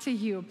back to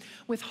you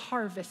with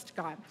harvest,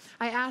 God.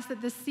 I ask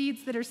that the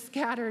seeds that are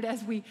scattered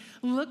as we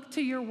look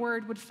to your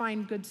word would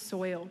find good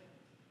soil.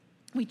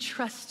 We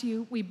trust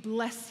you. We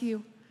bless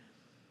you.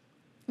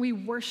 We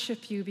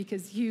worship you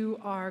because you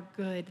are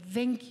good.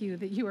 Thank you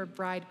that you are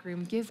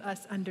bridegroom. Give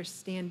us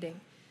understanding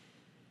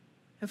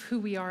of who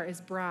we are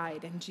as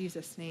bride in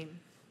Jesus' name.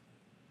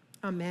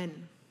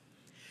 Amen.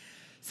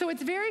 So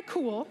it's very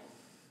cool.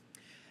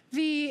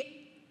 The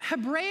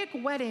Hebraic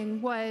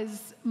wedding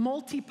was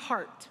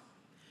multi-part.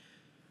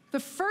 The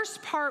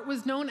first part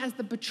was known as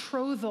the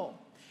betrothal,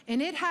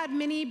 and it had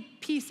many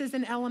pieces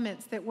and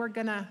elements that we're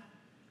gonna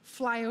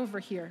fly over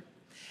here.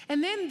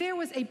 And then there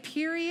was a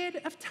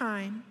period of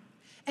time,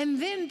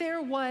 and then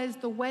there was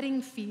the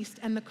wedding feast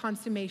and the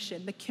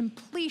consummation, the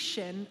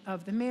completion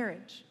of the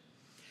marriage.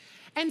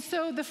 And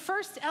so the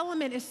first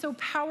element is so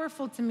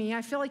powerful to me.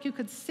 I feel like you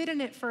could sit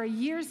in it for a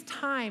year's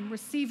time,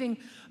 receiving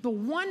the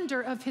wonder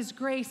of his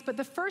grace. But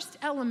the first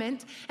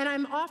element, and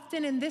I'm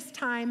often in this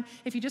time,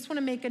 if you just want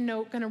to make a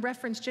note, going to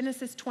reference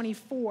Genesis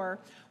 24,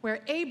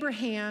 where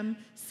Abraham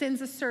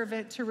sends a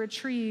servant to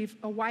retrieve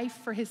a wife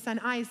for his son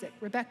Isaac,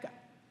 Rebekah.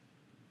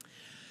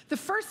 The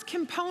first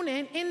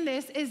component in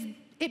this is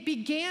it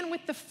began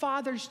with the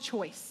father's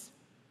choice.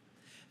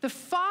 The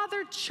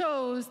Father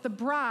chose the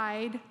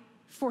bride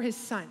for his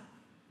son.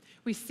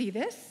 We see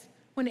this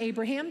when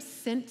Abraham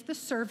sent the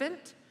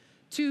servant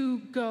to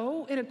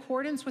go in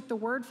accordance with the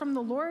word from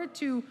the Lord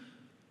to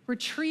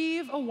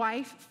retrieve a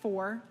wife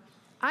for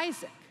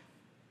Isaac.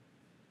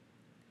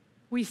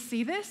 We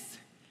see this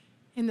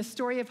in the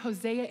story of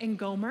Hosea and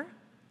Gomer.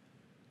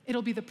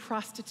 It'll be the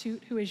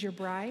prostitute who is your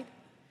bride.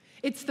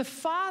 It's the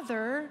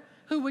father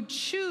who would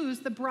choose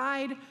the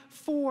bride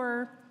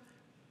for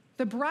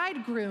the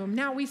bridegroom.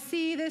 Now we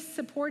see this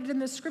supported in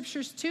the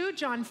scriptures too.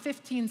 John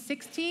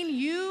 15:16,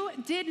 you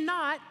did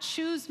not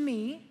choose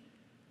me,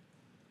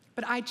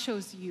 but I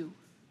chose you.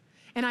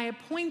 And I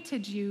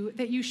appointed you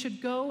that you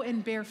should go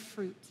and bear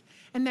fruit,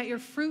 and that your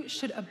fruit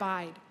should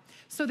abide,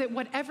 so that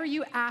whatever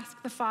you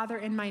ask the Father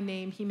in my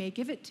name, he may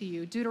give it to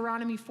you.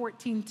 Deuteronomy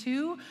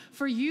 14:2,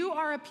 for you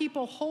are a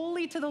people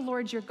holy to the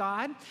Lord your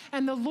God,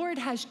 and the Lord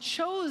has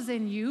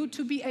chosen you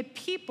to be a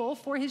people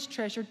for his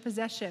treasured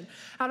possession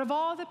out of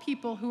all the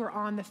people who are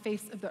on the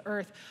face of the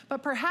earth.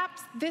 But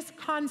perhaps this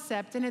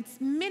concept, and it's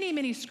many,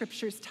 many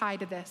scriptures tie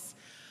to this,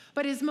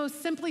 but is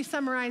most simply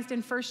summarized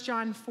in 1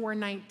 John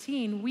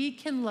 4:19. We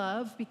can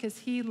love because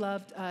he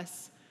loved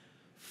us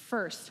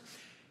first.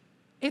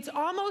 It's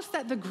almost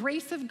that the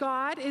grace of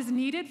God is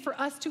needed for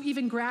us to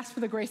even grasp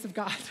the grace of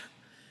God.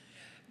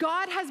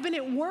 God has been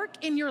at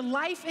work in your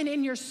life and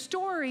in your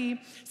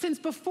story since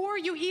before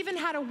you even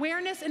had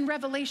awareness and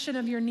revelation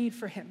of your need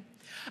for him.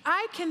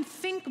 I can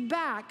think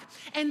back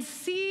and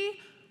see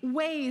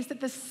ways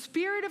that the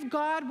Spirit of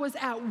God was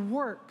at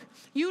work,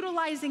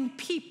 utilizing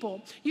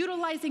people,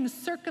 utilizing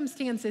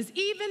circumstances,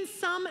 even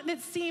some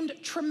that seemed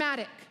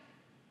traumatic.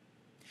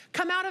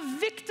 Come out of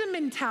victim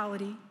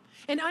mentality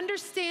and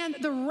understand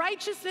the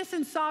righteousness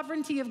and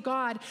sovereignty of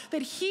God,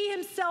 that he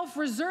himself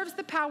reserves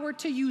the power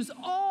to use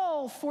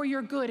all for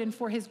your good and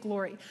for his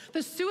glory.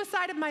 The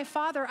suicide of my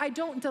father, I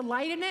don't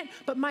delight in it,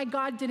 but my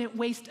God didn't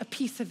waste a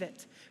piece of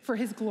it for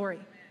his glory.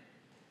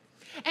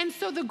 And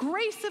so the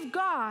grace of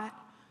God,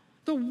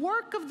 the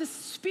work of the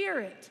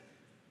Spirit,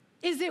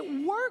 is at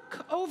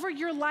work over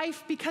your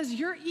life because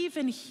you're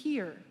even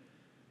here.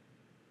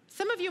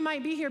 Some of you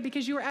might be here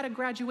because you were at a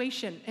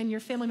graduation and your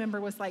family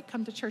member was like,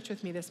 come to church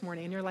with me this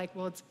morning. And you're like,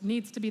 well, it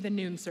needs to be the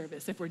noon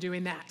service if we're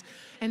doing that.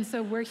 And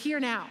so we're here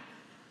now.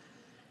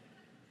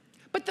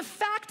 But the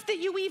fact that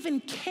you even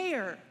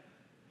care,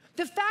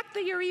 the fact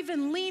that you're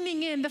even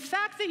leaning in, the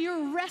fact that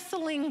you're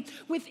wrestling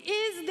with,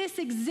 is this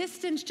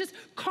existence just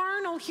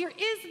carnal here?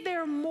 Is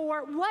there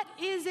more? What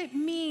does it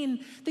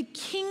mean? The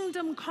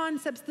kingdom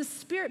concepts, the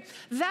Spirit,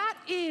 that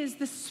is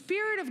the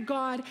Spirit of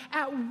God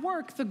at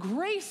work, the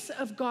grace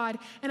of God,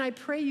 and I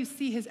pray you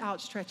see his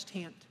outstretched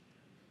hand.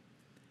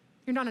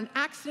 You're not an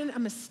accident, a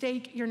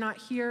mistake. You're not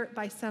here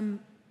by some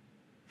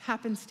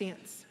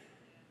happenstance.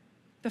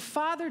 The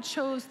Father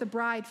chose the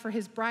bride for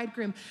his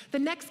bridegroom. The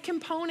next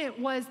component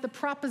was the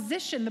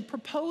proposition, the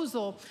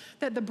proposal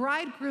that the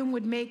bridegroom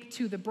would make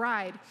to the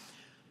bride.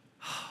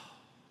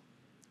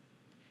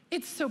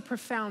 It's so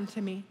profound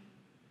to me.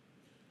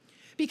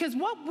 Because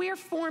what we're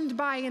formed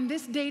by in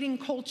this dating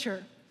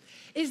culture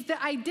is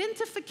the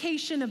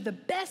identification of the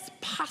best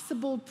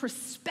possible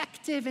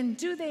perspective, and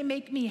do they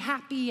make me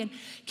happy, and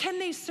can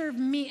they serve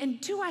me, and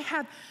do I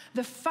have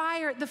the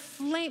fire, the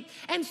flame?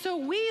 And so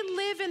we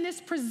live in this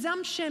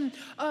presumption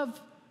of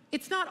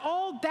it's not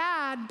all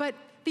bad, but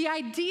the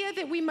idea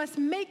that we must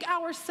make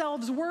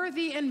ourselves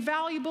worthy and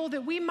valuable,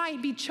 that we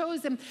might be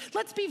chosen.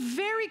 Let's be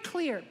very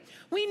clear.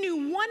 We knew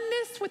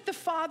oneness with the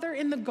Father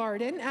in the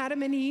garden,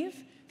 Adam and Eve,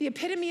 the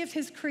epitome of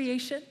his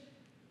creation.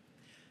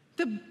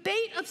 The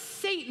bait of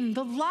Satan,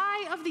 the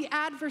lie of the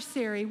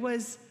adversary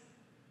was,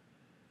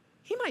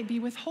 he might be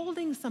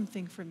withholding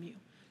something from you.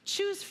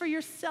 Choose for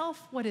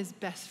yourself what is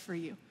best for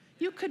you.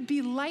 You could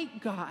be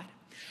like God.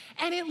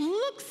 And it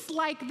looks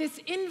like this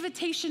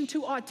invitation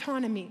to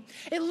autonomy.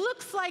 It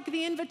looks like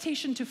the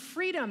invitation to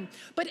freedom.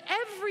 But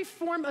every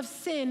form of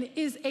sin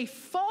is a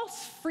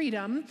false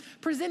freedom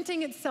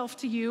presenting itself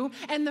to you.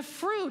 And the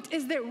fruit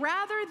is that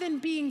rather than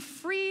being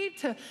free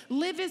to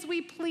live as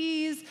we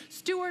please,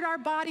 steward our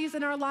bodies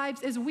and our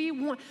lives as we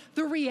want,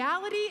 the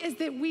reality is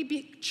that we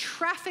be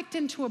trafficked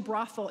into a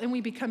brothel and we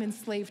become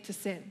enslaved to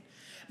sin.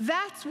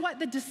 That's what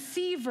the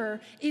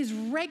deceiver is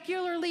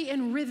regularly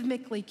and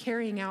rhythmically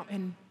carrying out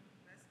in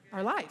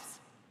our lives.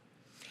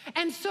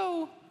 And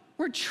so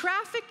we're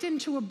trafficked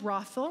into a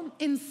brothel,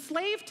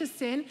 enslaved to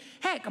sin,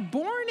 heck,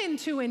 born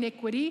into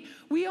iniquity.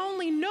 We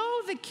only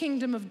know the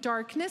kingdom of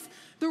darkness.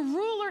 The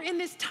ruler in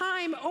this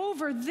time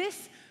over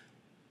this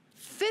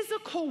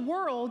physical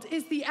world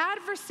is the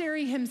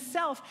adversary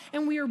himself,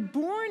 and we are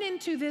born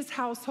into this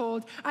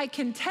household. I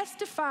can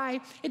testify,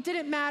 it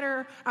didn't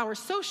matter our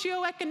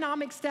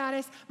socioeconomic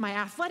status, my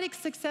athletic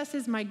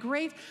successes, my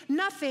grades,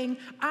 nothing.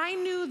 I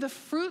knew the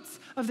fruits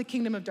of the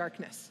kingdom of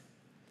darkness.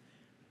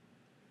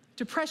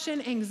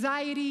 Depression,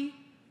 anxiety,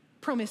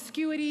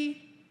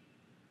 promiscuity,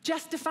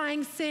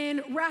 justifying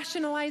sin,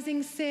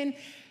 rationalizing sin,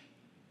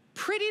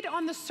 prettied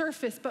on the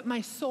surface, but my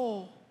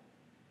soul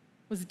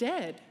was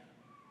dead,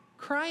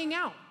 crying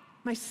out,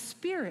 my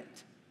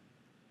spirit.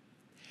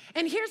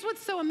 And here's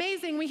what's so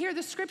amazing. We hear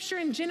the scripture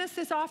in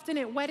Genesis often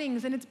at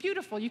weddings, and it's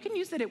beautiful. You can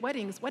use it at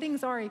weddings.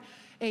 Weddings are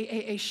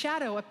a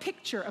shadow, a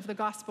picture of the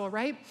gospel,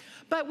 right?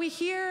 But we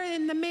hear,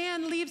 and the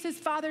man leaves his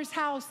father's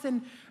house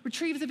and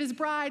retrieves of his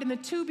bride, and the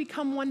two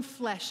become one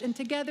flesh, and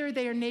together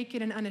they are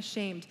naked and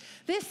unashamed.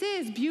 This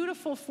is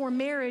beautiful for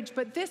marriage,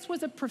 but this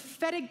was a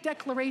prophetic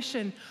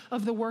declaration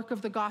of the work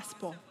of the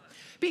gospel.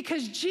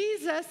 Because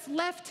Jesus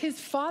left his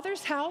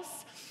father's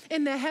house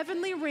in the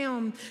heavenly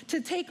realm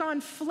to take on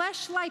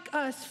flesh like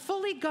us,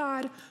 fully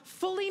God,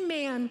 fully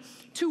man,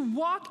 to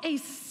walk a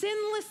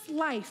sinless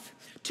life,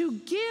 to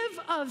give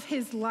of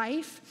his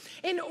life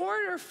in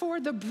order for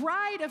the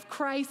bride of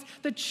Christ,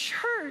 the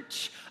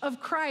church of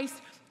Christ,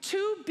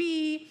 to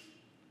be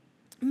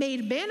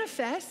made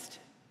manifest.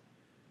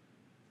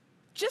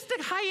 Just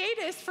a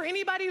hiatus for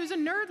anybody who's a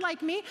nerd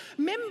like me.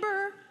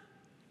 Remember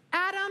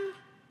Adam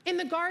in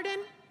the garden?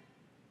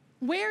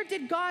 Where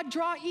did God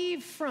draw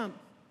Eve from?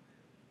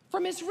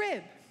 From his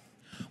rib.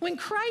 When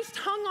Christ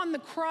hung on the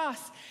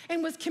cross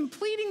and was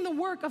completing the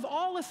work of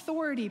all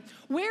authority,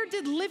 where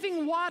did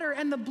living water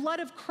and the blood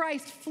of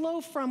Christ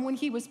flow from when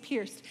he was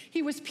pierced?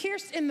 He was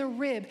pierced in the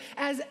rib.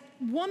 As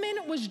woman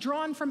was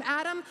drawn from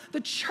Adam,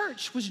 the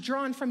church was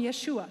drawn from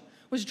Yeshua,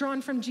 was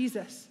drawn from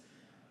Jesus.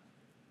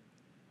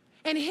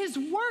 And his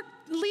work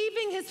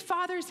leaving his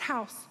father's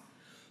house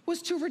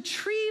was to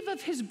retrieve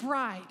of his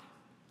bride.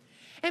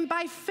 And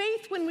by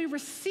faith, when we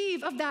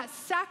receive of that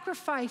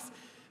sacrifice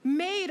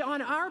made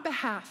on our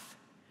behalf,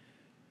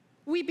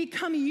 we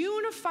become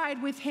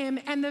unified with him.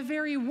 And the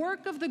very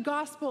work of the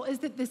gospel is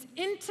that this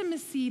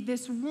intimacy,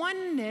 this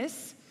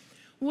oneness,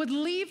 would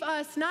leave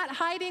us not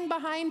hiding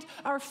behind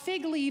our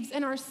fig leaves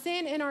and our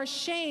sin and our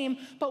shame,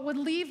 but would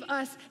leave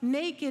us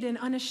naked and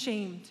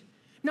unashamed.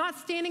 Not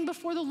standing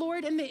before the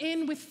Lord in the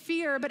end with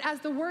fear, but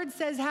as the word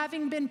says,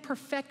 having been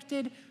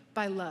perfected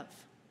by love.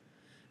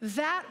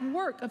 That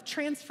work of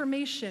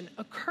transformation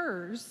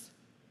occurs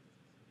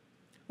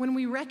when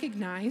we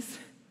recognize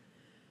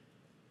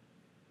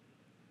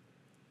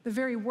the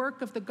very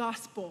work of the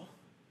gospel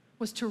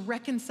was to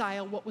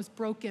reconcile what was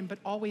broken, but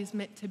always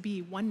meant to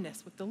be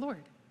oneness with the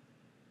Lord.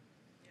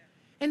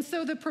 And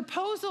so the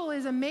proposal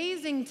is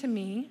amazing to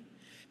me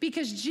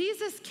because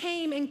Jesus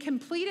came and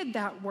completed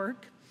that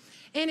work.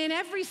 And in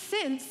every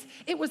sense,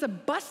 it was a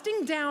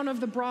busting down of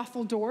the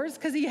brothel doors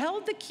because he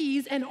held the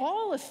keys and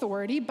all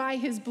authority by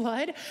his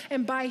blood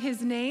and by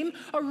his name,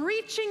 a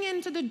reaching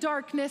into the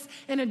darkness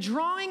and a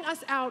drawing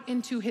us out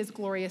into his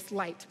glorious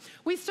light.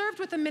 We served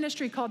with a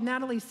ministry called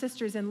Natalie's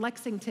Sisters in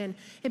Lexington.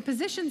 It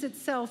positions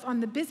itself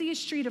on the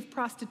busiest street of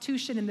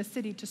prostitution in the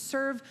city to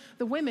serve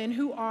the women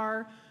who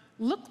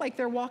look like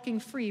they're walking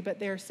free, but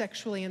they're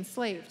sexually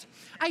enslaved.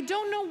 I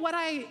don't know what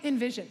I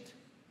envisioned.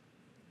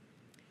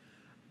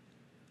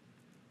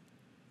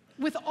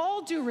 With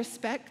all due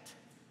respect,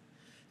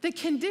 the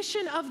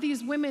condition of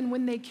these women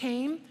when they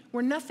came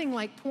were nothing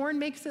like porn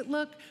makes it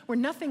look, were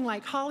nothing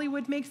like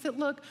Hollywood makes it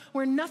look,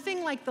 were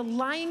nothing like the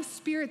lying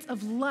spirits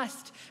of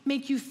lust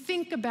make you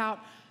think about.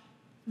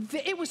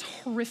 It was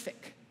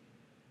horrific.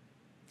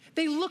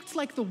 They looked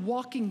like the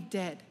walking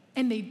dead,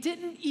 and they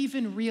didn't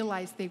even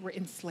realize they were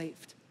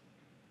enslaved.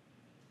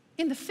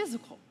 In the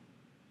physical.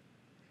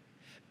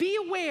 Be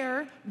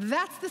aware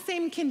that's the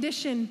same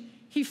condition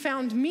he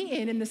found me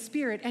in the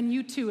spirit, and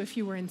you too if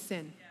you were in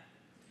sin.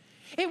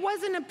 It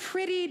wasn't a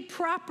pretty,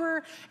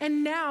 proper,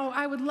 and now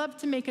I would love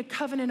to make a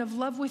covenant of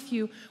love with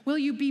you. Will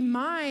you be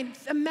mine?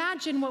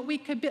 Imagine what we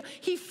could build.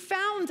 He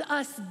found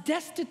us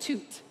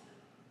destitute.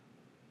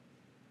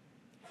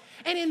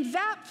 And in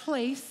that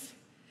place,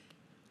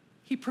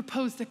 he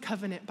proposed a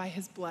covenant by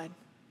his blood.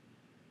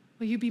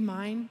 Will you be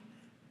mine?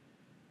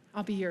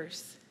 I'll be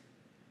yours.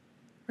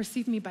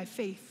 Receive me by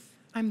faith.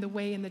 I'm the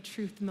way and the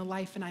truth and the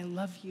life, and I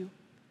love you.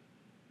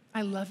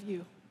 I love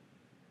you.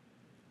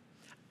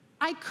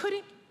 I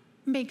couldn't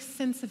make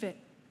sense of it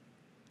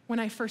when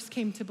I first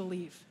came to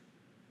believe.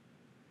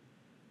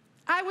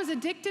 I was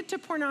addicted to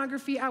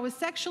pornography. I was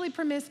sexually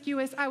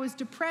promiscuous. I was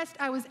depressed.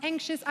 I was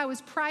anxious. I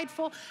was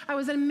prideful. I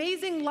was an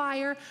amazing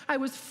liar. I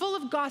was full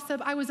of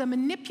gossip. I was a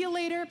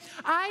manipulator.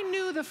 I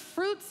knew the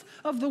fruits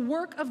of the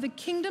work of the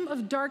kingdom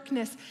of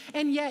darkness,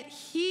 and yet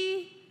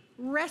he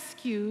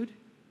rescued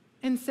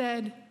and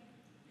said,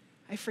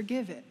 I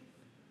forgive it.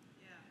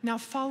 Now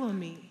follow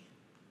me.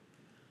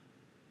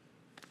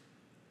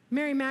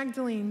 Mary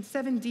Magdalene,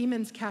 7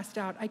 demons cast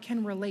out. I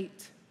can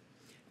relate.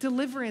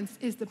 Deliverance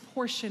is the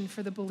portion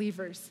for the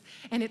believers,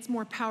 and it's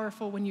more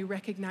powerful when you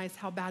recognize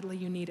how badly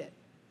you need it.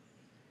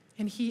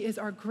 And he is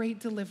our great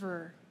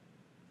deliverer.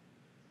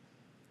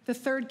 The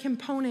third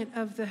component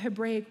of the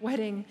Hebraic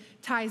wedding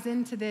ties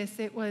into this.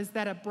 It was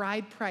that a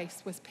bride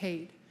price was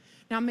paid.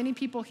 Now, many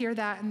people hear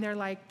that and they're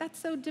like, that's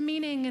so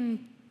demeaning,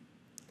 and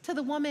to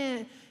the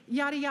woman,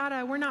 yada,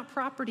 yada, we're not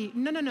property.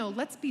 No.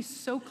 Let's be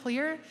so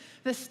clear.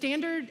 The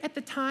standard at the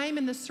time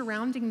in the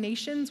surrounding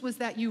nations was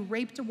that you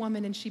raped a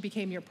woman and she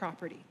became your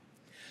property.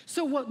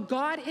 So what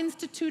God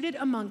instituted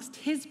amongst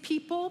his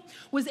people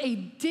was a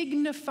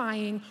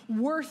dignifying,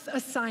 worth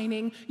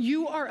assigning.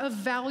 You are of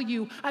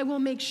value. I will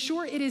make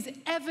sure it is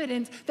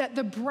evident that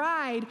the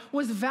bride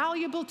was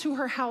valuable to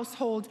her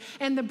household,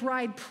 and the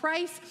bride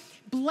price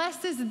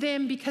blesses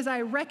them because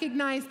I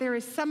recognize there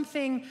is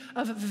something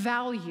of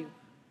value.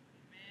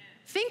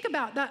 Think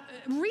about that.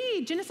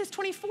 Read Genesis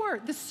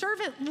 24. The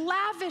servant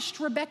lavished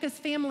Rebekah's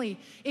family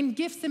in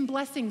gifts and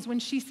blessings when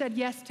she said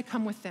yes to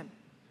come with them.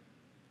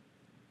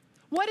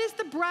 What is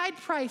the bride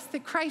price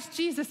that Christ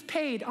Jesus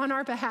paid on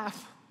our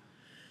behalf?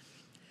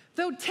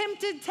 Though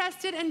tempted,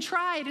 tested, and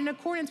tried in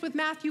accordance with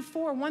Matthew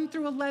 4, 1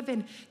 through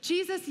 11,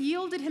 Jesus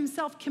yielded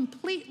himself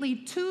completely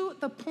to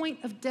the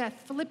point of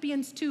death,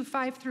 Philippians 2,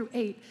 5 through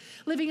 8,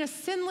 living a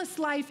sinless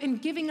life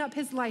and giving up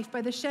his life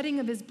by the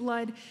shedding of his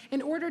blood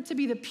in order to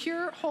be the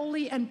pure,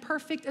 holy, and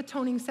perfect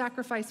atoning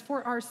sacrifice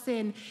for our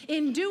sin.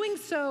 In doing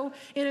so,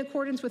 in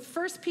accordance with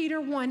 1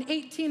 Peter 1,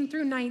 18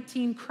 through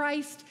 19,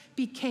 Christ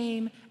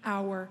became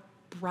our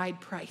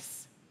bride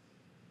price.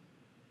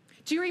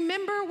 Do you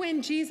remember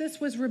when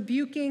Jesus was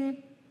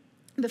rebuking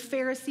the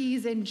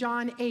Pharisees in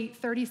John 8,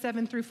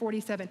 37 through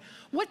 47?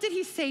 What did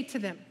he say to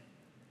them?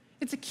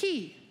 It's a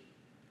key.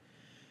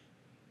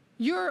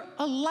 You're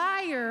a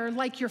liar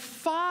like your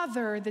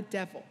father, the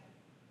devil.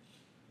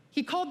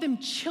 He called them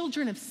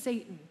children of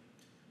Satan.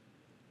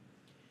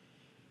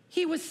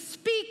 He was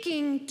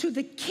speaking to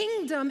the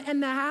kingdom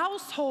and the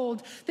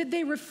household that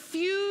they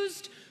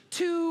refused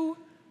to,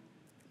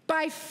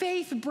 by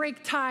faith,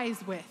 break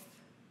ties with.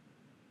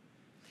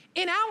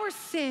 In our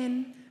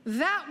sin,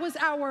 that was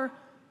our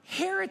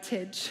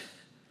heritage.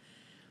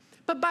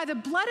 But by the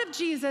blood of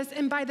Jesus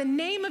and by the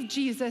name of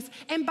Jesus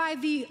and by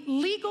the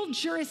legal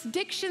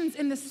jurisdictions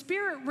in the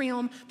spirit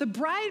realm, the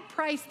bride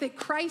price that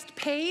Christ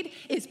paid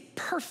is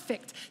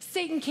perfect.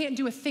 Satan can't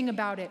do a thing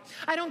about it.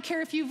 I don't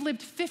care if you've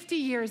lived 50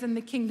 years in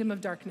the kingdom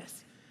of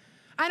darkness.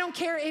 I don't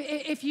care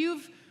if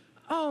you've,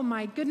 oh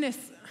my goodness.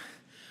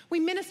 We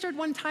ministered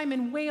one time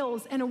in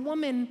Wales, and a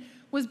woman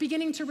was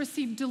beginning to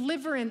receive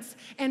deliverance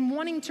and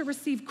wanting to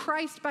receive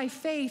Christ by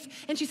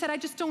faith. And she said, I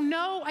just don't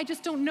know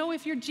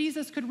if your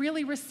Jesus could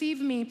really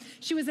receive me.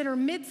 She was in her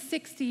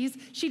mid-60s.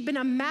 She'd been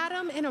a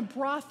madam in a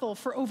brothel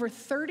for over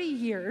 30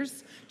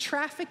 years,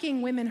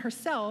 trafficking women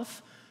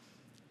herself,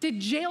 did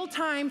jail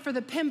time for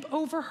the pimp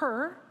over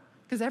her,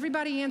 because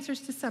everybody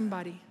answers to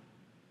somebody.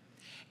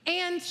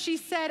 And she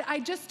said, I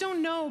just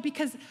don't know,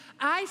 because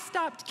I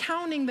stopped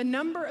counting the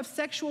number of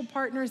sexual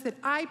partners that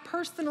I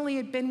personally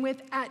had been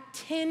with at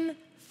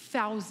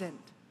 10,000.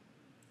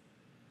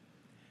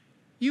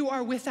 You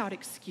are without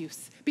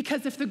excuse,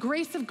 because if the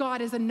grace of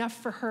God is enough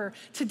for her,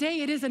 today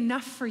it is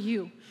enough for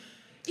you.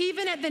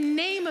 Even at the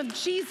name of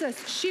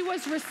Jesus, she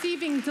was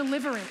receiving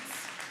deliverance.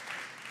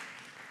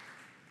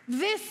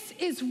 This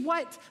is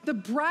what the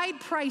bride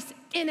price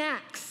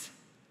enacts.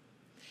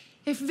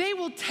 If they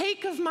will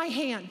take of my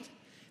hand,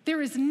 there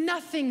is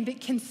nothing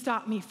that can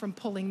stop me from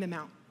pulling them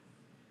out.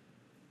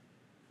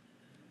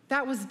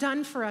 That was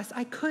done for us.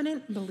 I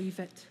couldn't believe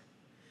it.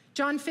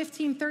 John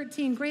 15,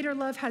 13, greater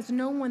love has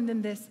no one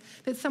than this,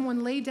 that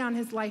someone lay down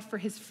his life for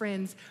his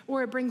friends.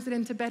 Or it brings it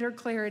into better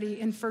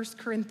clarity in 1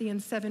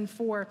 Corinthians 7,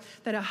 4,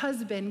 that a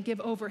husband give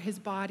over his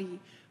body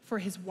for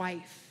his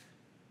wife.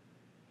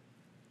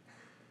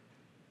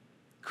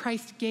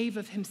 Christ gave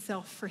of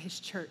himself for his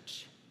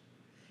church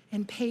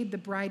and paid the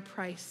bride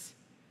price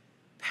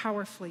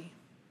powerfully.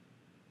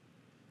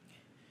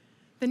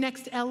 The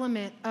next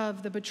element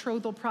of the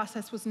betrothal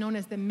process was known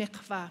as the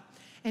mikvah,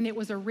 and it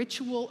was a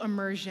ritual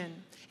immersion.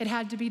 It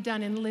had to be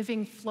done in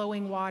living,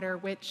 flowing water,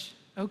 which,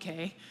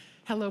 okay,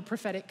 hello,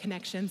 prophetic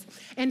connections.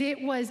 And it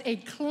was a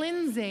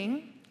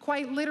cleansing,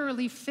 quite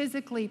literally,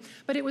 physically,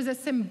 but it was a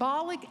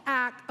symbolic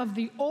act of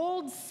the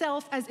old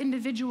self as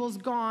individuals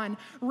gone,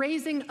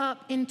 raising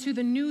up into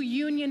the new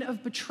union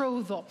of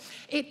betrothal.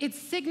 It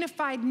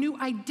signified new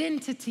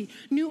identity,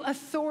 new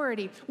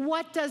authority.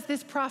 What does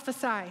this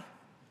prophesy?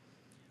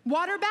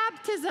 Water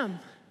baptism.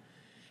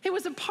 It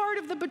was a part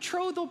of the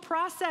betrothal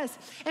process.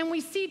 And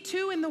we see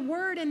too in the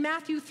word in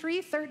Matthew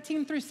 3,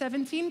 13 through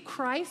 17,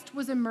 Christ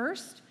was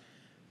immersed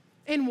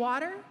in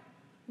water.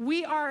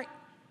 We are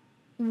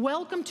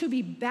welcome to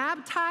be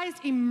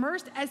baptized,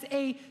 immersed as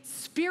a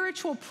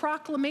spiritual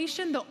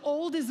proclamation. The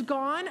old is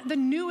gone, the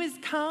new is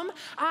come.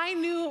 I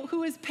knew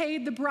who has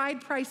paid the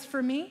bride price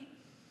for me.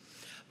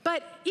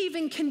 But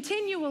even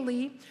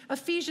continually,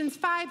 Ephesians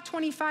 5,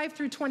 25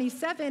 through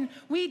 27,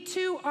 we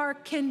too are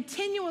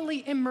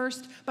continually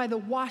immersed by the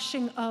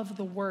washing of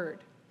the word.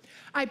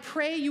 I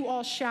pray you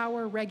all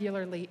shower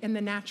regularly in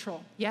the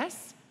natural,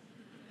 yes?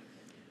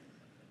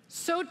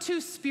 So too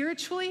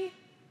spiritually,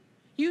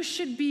 you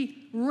should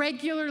be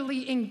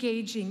regularly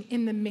engaging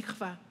in the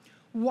mikvah.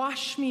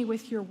 Wash me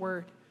with your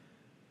word.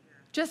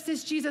 Just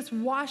as Jesus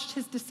washed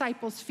his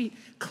disciples' feet,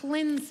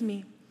 cleanse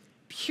me.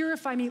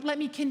 Purify me. Let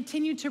me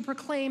continue to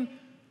proclaim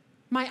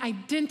my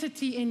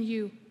identity in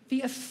you,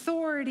 the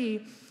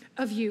authority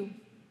of you.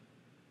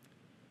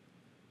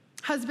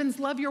 Husbands,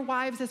 love your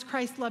wives as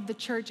Christ loved the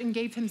church and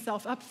gave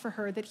himself up for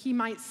her, that he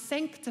might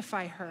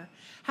sanctify her,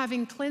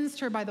 having cleansed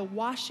her by the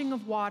washing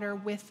of water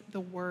with the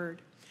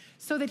word,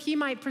 so that he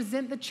might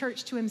present the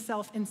church to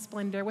himself in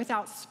splendor,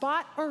 without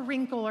spot or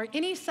wrinkle or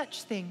any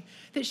such thing,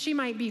 that she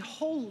might be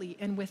holy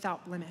and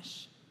without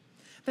blemish.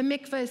 The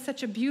mikveh is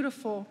such a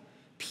beautiful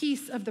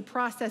piece of the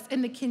process,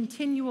 and the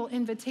continual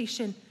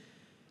invitation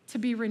to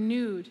be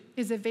renewed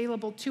is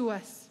available to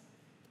us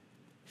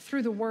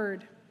through the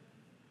word.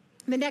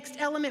 The next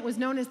element was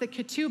known as the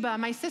ketubah.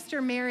 My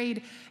sister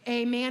married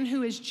a man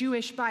who is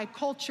Jewish by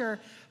culture,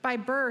 by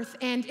birth,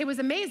 and it was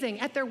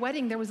amazing. At their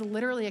wedding, there was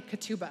literally a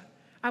ketubah.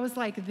 I was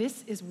like,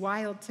 this is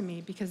wild to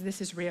me because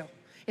this is real.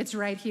 It's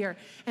right here.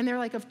 And they're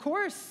like, of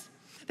course.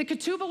 The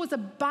ketubah was a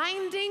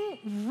binding,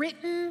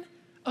 written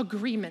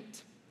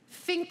agreement.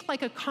 Think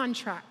like a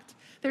contract.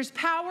 There's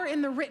power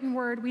in the written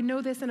word. We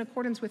know this in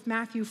accordance with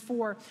Matthew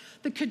 4.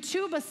 The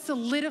ketubah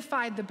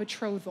solidified the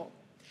betrothal.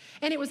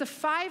 And it was a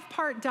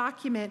 5-part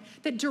document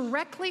that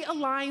directly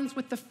aligns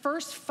with the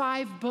first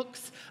 5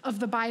 books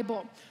of the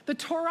Bible. The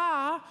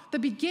Torah, the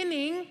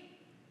beginning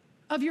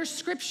of your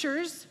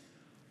scriptures,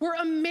 were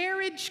a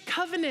marriage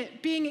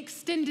covenant being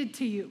extended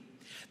to you.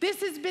 This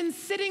has been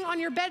sitting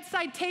on your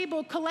bedside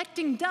table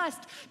collecting dust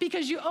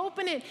because you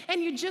open it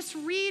and you just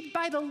read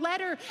by the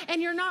letter and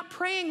you're not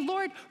praying,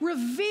 Lord,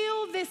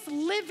 reveal this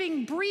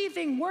living,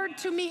 breathing word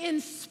to me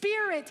in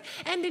spirit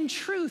and in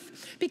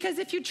truth. Because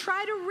if you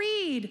try to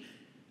read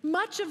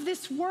much of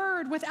this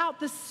word without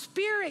the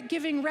Spirit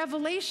giving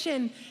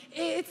revelation,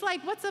 it's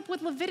like, what's up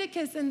with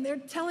Leviticus? And they're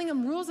telling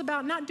them rules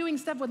about not doing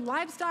stuff with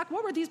livestock.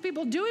 What were these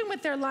people doing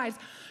with their lives?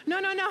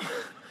 No.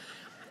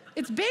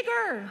 It's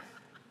bigger.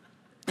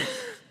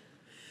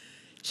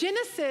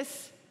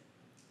 Genesis,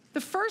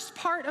 the first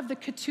part of the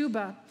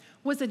ketubah,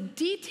 was a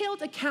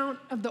detailed account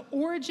of the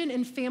origin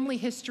and family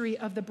history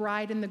of the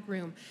bride and the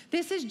groom.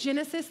 This is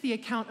Genesis, the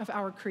account of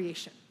our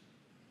creation.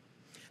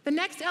 The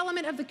next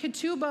element of the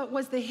ketubah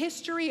was the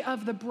history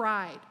of the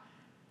bride,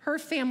 her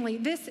family.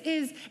 This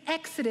is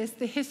Exodus,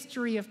 the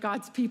history of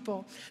God's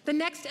people. The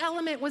next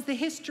element was the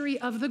history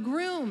of the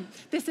groom.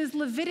 This is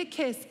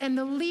Leviticus and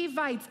the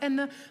Levites and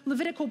the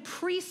Levitical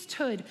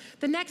priesthood.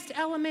 The next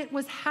element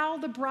was how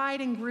the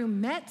bride and groom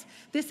met.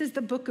 This is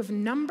the book of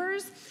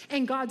Numbers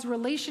and God's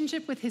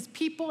relationship with his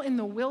people in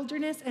the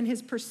wilderness and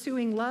his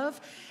pursuing love.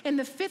 And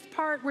the 5th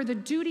part were the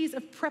duties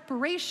of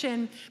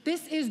preparation.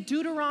 This is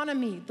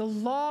Deuteronomy, the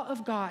law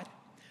of God,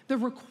 the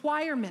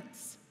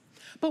requirements.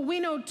 But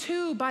we know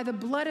too, by the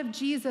blood of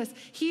Jesus,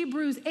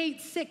 Hebrews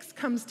 8:6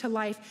 comes to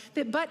life,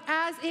 that but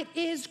as it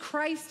is,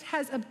 Christ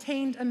has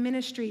obtained a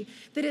ministry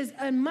that is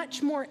a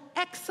much more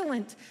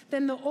excellent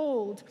than the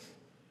old,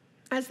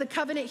 as the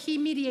covenant he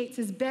mediates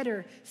is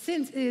better,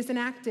 since it is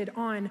enacted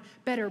on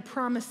better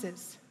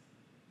promises.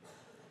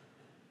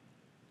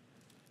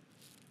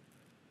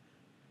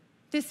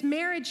 This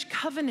marriage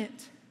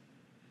covenant,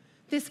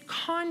 this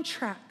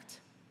contract,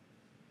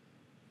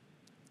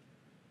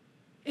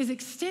 is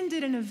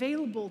extended and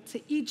available to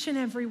each and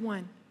every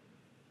one.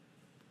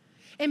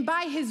 And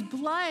by his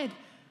blood,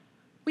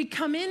 we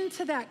come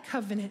into that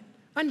covenant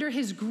under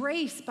his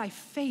grace by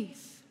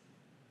faith.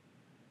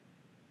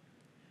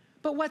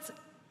 But what's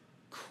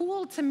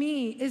cool to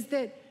me is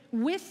that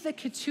with the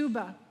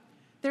ketubah,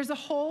 there's a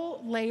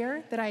whole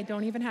layer that I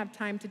don't even have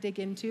time to dig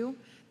into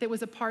that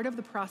was a part of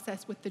the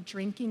process with the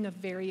drinking of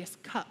various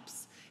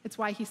cups. It's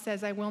why he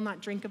says, I will not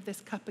drink of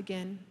this cup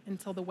again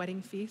until the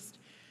wedding feast.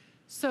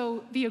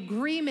 So the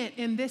agreement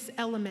in this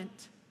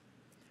element,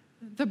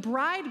 the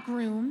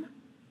bridegroom,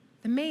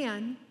 the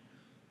man,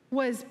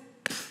 was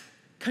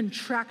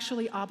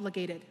contractually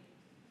obligated.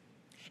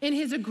 In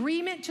his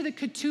agreement to the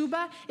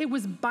ketubah, it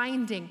was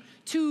binding.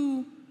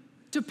 To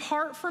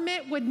depart from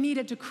it would need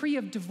a decree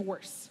of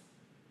divorce.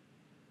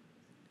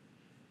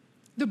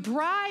 The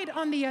bride,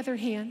 on the other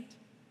hand,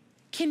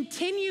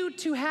 continued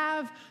to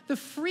have the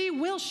free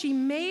will. She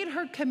made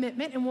her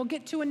commitment, and we'll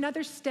get to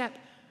another step,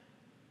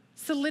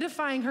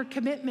 solidifying her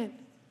commitment.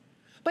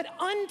 But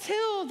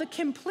until the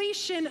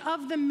completion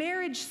of the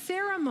marriage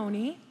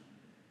ceremony,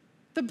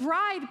 the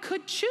bride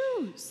could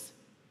choose.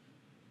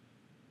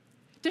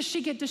 Does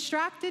she get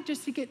distracted?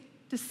 Does she get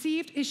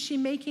deceived? Is she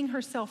making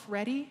herself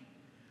ready?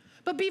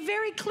 But be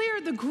very clear,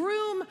 the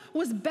groom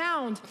was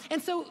bound. And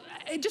so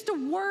just a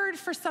word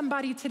for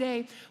somebody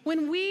today.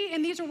 When we,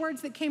 and these are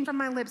words that came from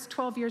my lips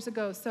 12 years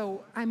ago,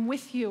 so I'm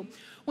with you.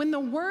 When the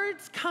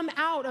words come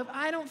out of,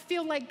 I don't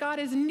feel like God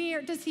is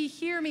near, does he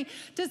hear me?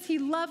 Does he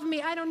love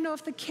me? I don't know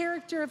if the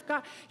character of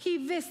God,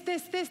 this,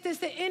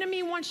 the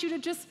enemy wants you to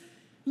just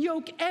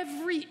yoke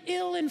every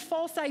ill and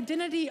false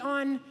identity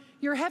on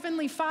your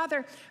heavenly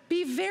Father.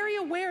 Be very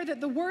aware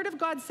that the word of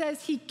God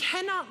says he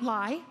cannot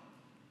lie.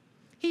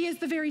 He is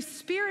the very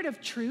spirit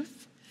of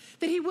truth,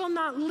 that he will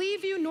not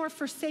leave you nor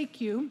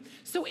forsake you.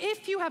 So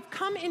if you have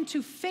come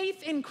into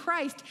faith in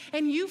Christ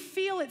and you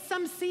feel at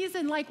some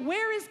season like,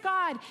 where is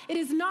God? It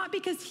is not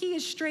because he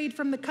is strayed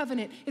from the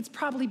covenant. It's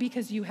probably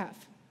because you have.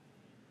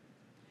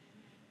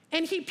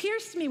 And he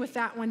pierced me with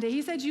that one day.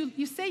 He said,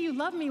 you say you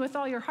love me with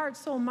all your heart,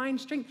 soul,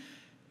 mind, strength.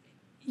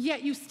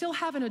 yet you still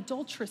have an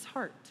adulterous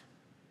heart.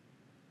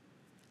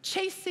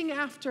 Chasing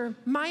after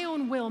my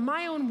own will,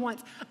 my own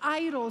wants,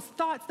 idols,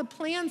 thoughts, the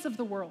plans of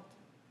the world.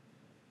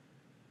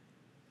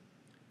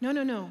 No,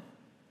 no, no.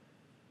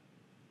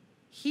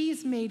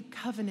 He's made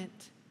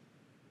covenant.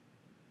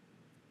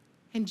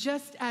 And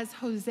just as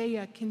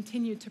Hosea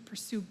continued to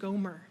pursue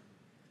Gomer,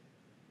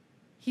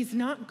 he's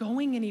not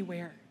going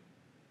anywhere.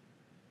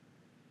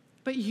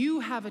 But you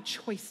have a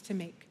choice to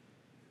make,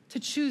 to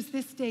choose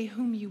this day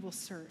whom you will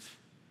serve,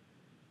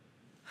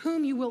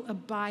 whom you will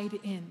abide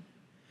in,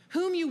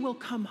 whom you will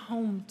come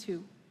home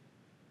to.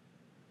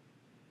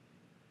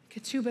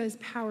 Ketubah is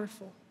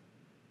powerful.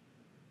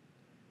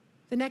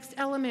 The next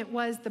element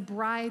was the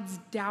bride's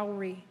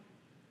dowry.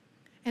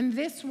 And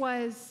this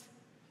was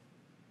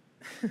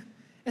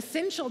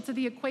essential to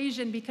the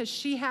equation because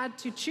she had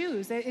to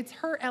choose. It's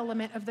her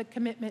element of the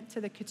commitment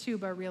to the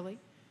ketubah, really.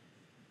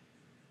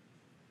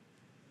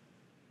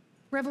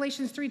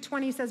 Revelations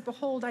 3:20 says,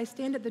 "Behold, I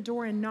stand at the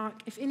door and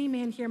knock. If any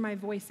man hear my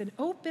voice and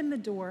open the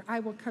door, I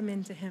will come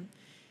into him.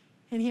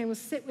 And he will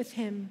sit with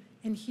him,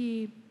 and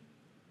he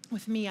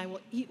with me. I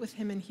will eat with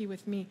him, and he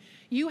with me."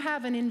 You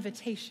have an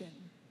invitation.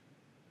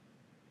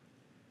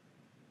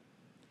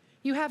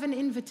 You have an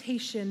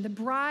invitation. The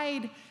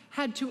bride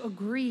had to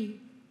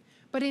agree.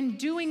 But in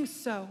doing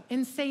so,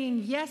 in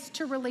saying yes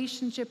to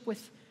relationship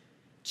with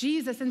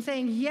Jesus and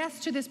saying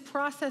yes to this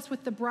process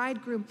with the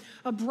bridegroom,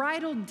 a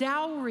bridal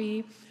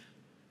dowry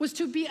was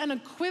to be an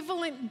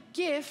equivalent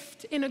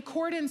gift in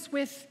accordance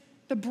with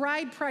the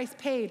bride price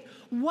paid.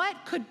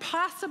 What could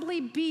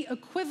possibly be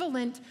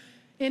equivalent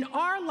in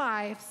our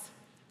lives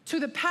to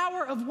the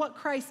power of what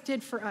Christ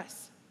did for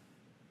us?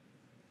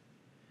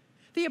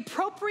 The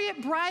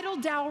appropriate bridal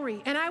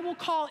dowry, and I will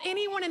call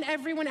anyone and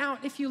everyone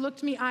out if you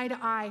looked me eye to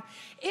eye.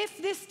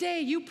 If this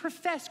day you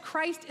profess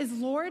Christ as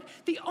Lord,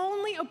 the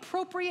only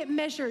appropriate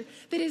measure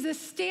that is a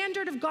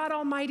standard of God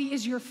Almighty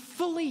is your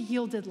fully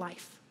yielded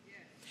life.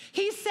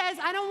 He says,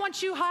 I don't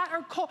want you hot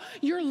or cold.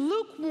 You're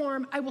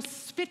lukewarm. I will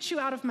spit you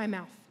out of my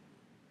mouth.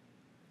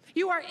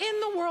 You are in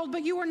the world,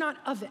 but you are not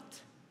of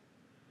it.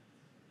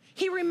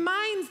 He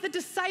reminds the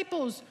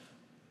disciples,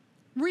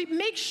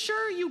 make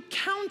sure you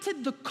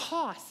counted the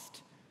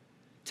cost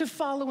to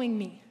following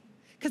me.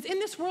 Because in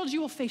this world, you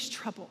will face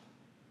trouble.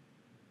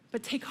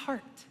 But take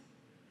heart.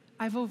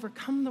 I've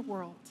overcome the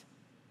world.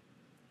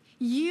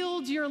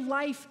 Yield your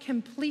life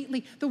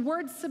completely. The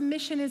word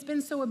submission has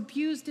been so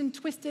abused and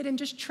twisted and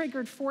just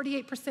triggered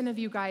 48% of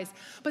you guys.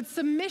 But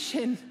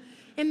submission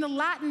in the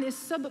Latin is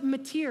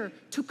submittere,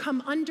 to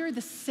come under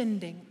the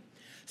sending.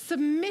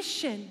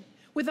 Submission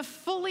with a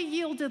fully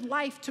yielded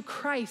life to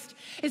Christ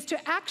is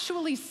to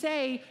actually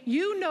say,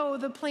 you know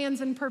the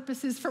plans and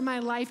purposes for my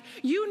life.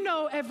 You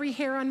know every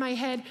hair on my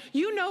head.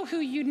 You know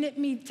who you knit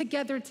me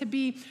together to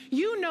be.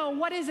 You know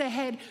what is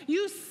ahead.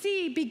 You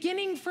see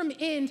beginning from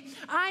end.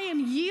 I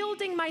am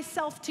yielding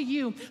myself to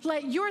you.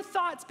 Let your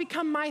thoughts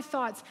become my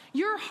thoughts.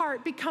 Your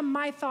heart become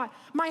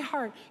my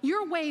heart.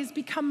 Your ways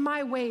become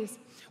my ways.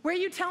 Where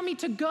you tell me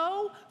to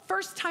go,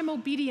 first time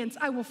obedience,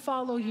 I will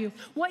follow you.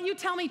 What you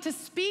tell me to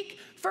speak,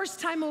 first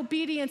time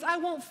obedience. I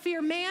won't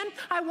fear man.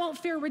 I won't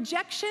fear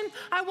rejection.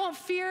 I won't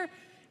fear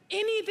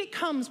any that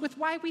comes with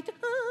why we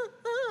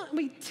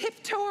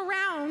tiptoe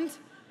around.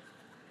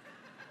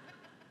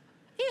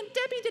 Aunt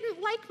Debbie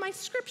didn't like my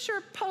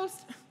scripture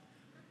post,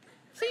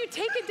 so you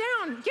take it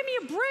down. Give me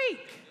a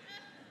break.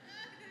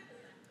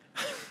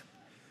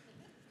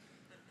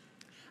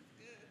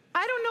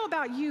 I don't know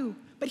about you,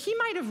 but he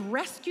might have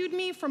rescued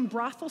me from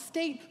brothel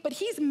state, but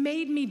he's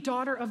made me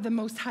daughter of the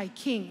Most High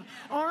King,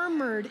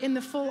 armored in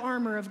the full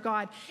armor of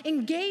God.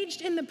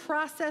 Engaged in the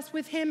process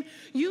with him,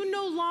 you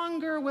no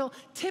longer will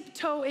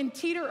tiptoe and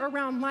teeter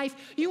around life.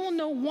 You will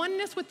know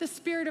oneness with the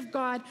Spirit of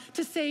God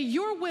to say,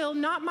 your will,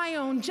 not my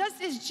own,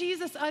 just as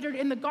Jesus uttered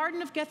in the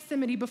Garden of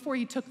Gethsemane before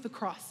he took the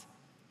cross.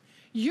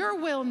 Your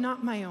will,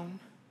 not my own.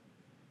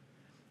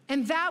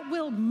 And that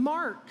will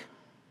mark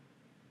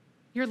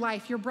your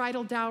life. Your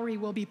bridal dowry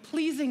will be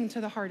pleasing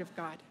to the heart of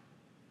God.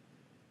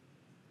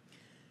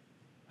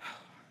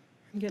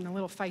 I'm getting a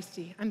little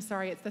feisty. I'm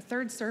sorry, it's the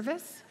third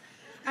service.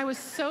 I was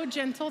so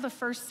gentle the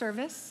first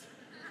service.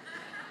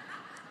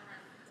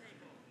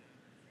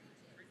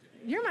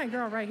 You're my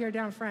girl right here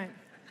down front.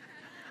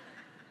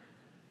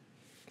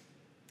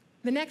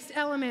 The next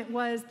element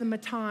was the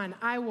matan.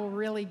 I will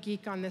really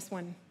geek on this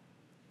one.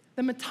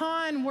 The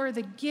matan were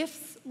the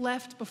gifts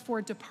left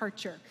before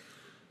departure.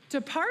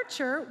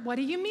 Departure, what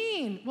do you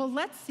mean? Well,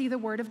 let's see the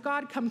word of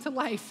God come to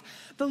life.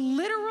 The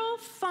literal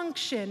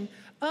function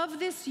of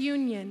this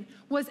union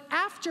was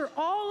after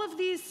all of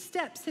these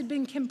steps had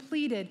been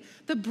completed,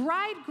 the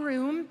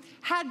bridegroom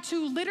had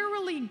to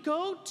literally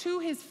go to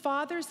his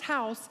father's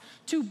house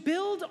to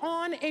build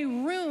on a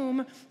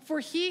room for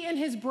he and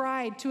his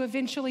bride to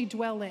eventually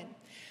dwell in.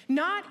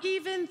 Not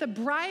even the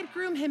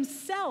bridegroom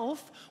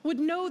himself would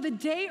know the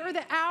day or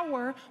the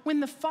hour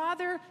when the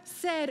father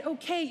said,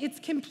 okay, it's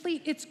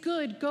complete, it's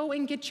good, go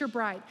and get your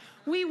bride.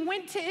 We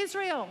went to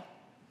Israel.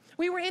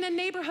 We were in a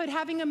neighborhood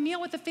having a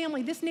meal with a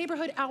family. This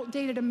neighborhood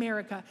outdated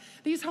America.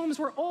 These homes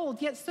were old,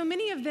 yet so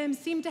many of them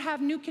seemed to have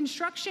new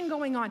construction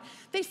going on.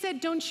 They said,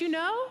 don't you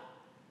know?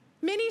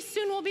 Many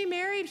soon will be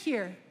married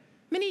here.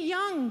 Many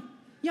young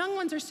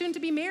ones are soon to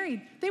be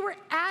married. They were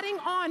adding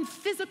on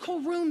physical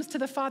rooms to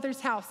the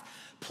Father's house.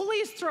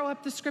 Please throw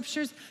up the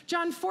scriptures.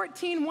 John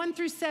 14,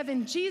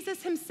 1-7.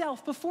 Jesus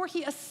himself, before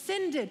he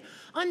ascended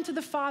unto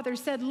the Father,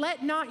 said,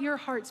 let not your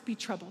hearts be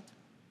troubled.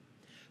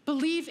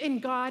 Believe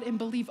in God and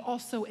believe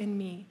also in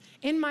me.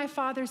 In my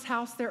Father's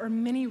house there are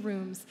many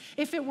rooms.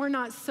 If it were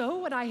not so,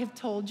 would I have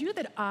told you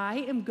that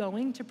I am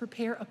going to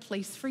prepare a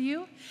place for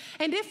you?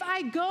 And if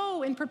I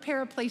go and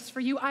prepare a place for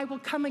you, I will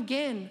come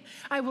again.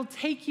 I will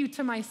take you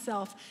to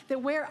myself,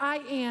 that where I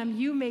am,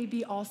 you may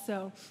be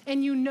also.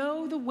 And you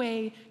know the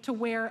way to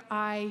where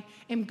I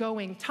am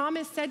going.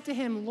 Thomas said to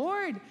him,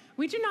 Lord,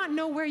 we do not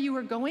know where you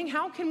are going.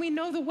 How can we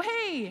know the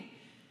way?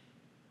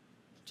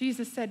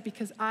 Jesus said,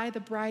 because I, the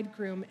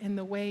bridegroom, am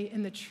the way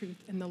and the truth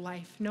and the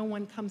life. No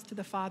one comes to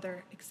the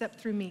Father except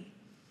through me.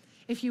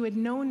 If you had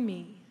known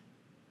me,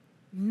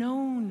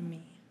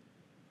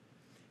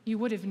 you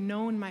would have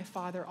known my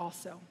Father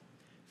also.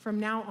 From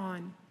now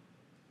on,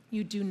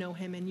 you do know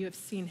him and you have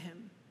seen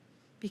him,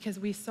 because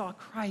we saw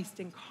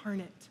Christ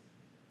incarnate.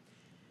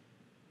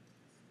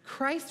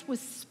 Christ was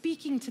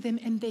speaking to them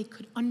and they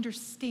could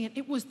understand.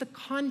 It was the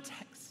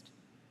context.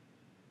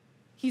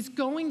 He's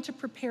going to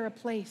prepare a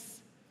place.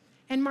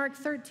 And Mark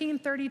 13,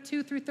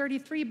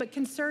 32-33, but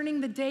concerning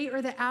the day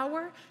or the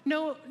hour,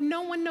 no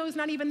one knows,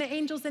 not even the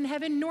angels in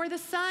heaven, nor the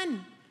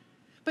Son,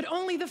 but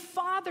only the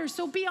Father.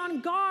 So be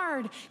on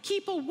guard,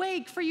 keep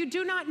awake, for you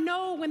do not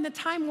know when the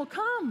time will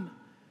come.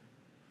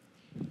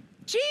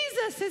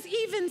 Jesus is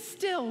even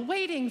still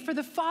waiting for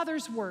the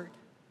Father's word.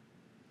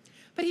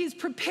 But he's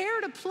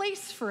prepared a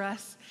place for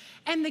us,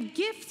 and the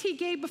gift he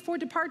gave before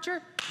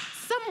departure,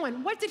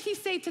 what did he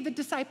say to the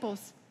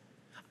disciples?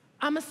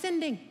 I'm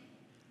ascending.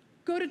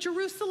 Go to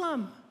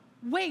Jerusalem.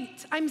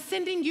 Wait, I'm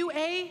sending you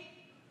a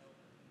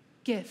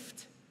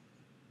gift.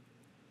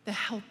 The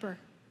helper,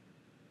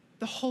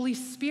 the Holy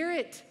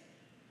Spirit,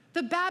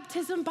 the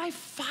baptism by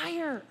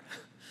fire,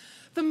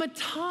 the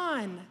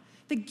matan,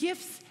 the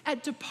gifts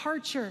at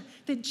departure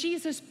that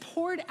Jesus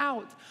poured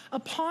out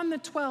upon the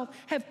 12,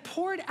 have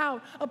poured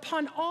out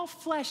upon all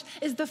flesh,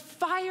 is the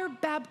fire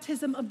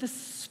baptism of the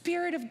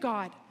Spirit of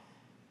God.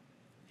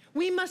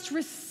 We must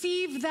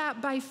receive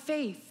that by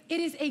faith. It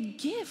is a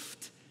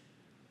gift.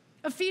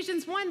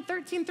 Ephesians 1,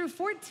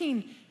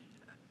 13-14.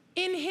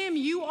 In him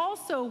you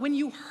also, when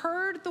you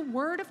heard the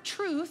word of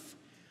truth,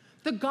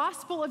 the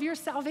gospel of your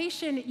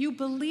salvation, you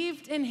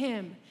believed in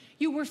him.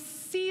 You were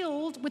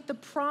sealed with the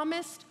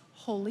promised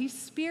Holy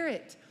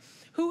Spirit,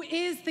 who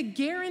is the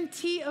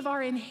guarantee of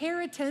our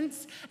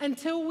inheritance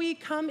until we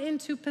come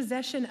into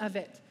possession of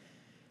it,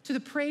 to the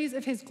praise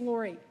of his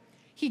glory.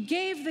 He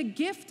gave the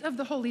gift of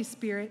the Holy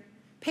Spirit,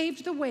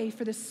 paved the way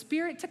for the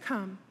Spirit to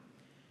come,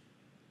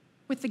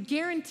 with the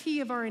guarantee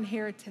of our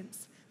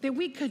inheritance, that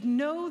we could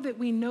know that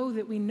we know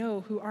that we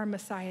know who our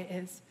Messiah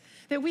is,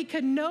 that we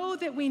could know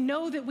that we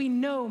know that we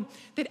know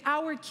that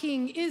our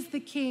King is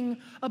the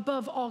King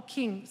above all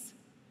kings.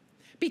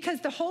 Because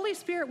the Holy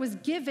Spirit was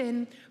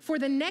given for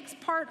the next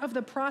part of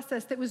the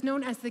process that was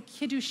known as the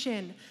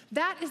Kiddushin.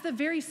 That is the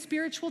very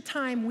spiritual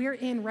time we're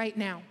in right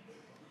now.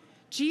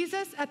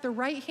 Jesus at the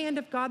right hand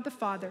of God the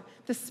Father,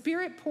 the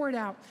Spirit poured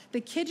out.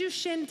 The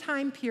Kiddushin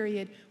time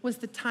period was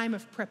the time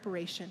of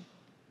preparation,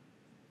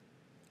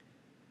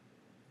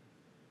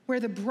 where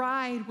the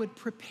bride would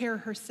prepare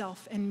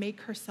herself and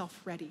make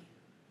herself ready.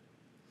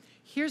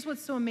 Here's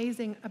what's so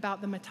amazing about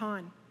the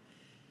matan.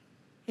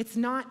 It's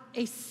not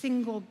a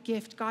single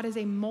gift. God is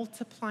a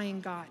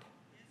multiplying God.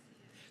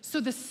 So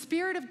the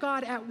Spirit of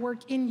God at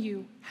work in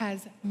you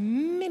has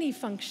many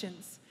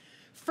functions.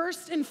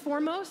 First and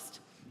foremost,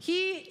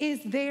 he is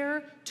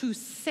there to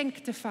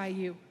sanctify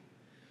you,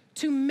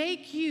 to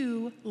make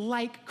you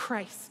like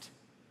Christ,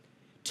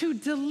 to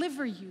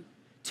deliver you,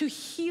 to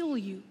heal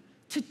you,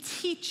 to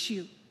teach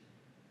you.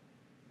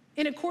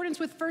 In accordance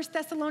with 1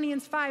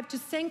 Thessalonians 5, to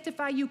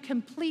sanctify you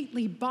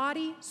completely,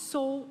 body,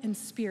 soul, and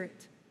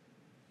spirit.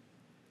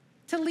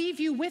 To leave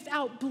you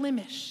without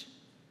blemish.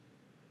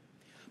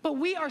 But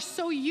we are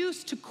so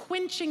used to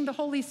quenching the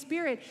Holy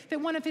Spirit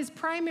that one of his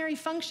primary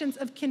functions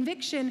of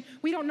conviction,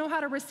 we don't know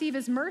how to receive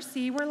his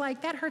mercy. We're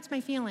like, that hurts my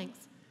feelings.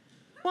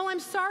 Well, I'm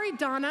sorry,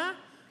 Donna.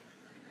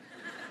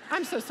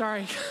 I'm so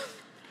sorry.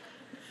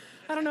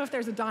 I don't know if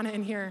there's a Donna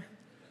in here.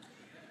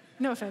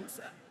 No offense.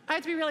 I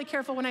have to be really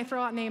careful when I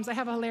throw out names. I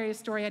have a hilarious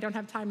story I don't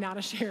have time now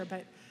to share,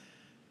 but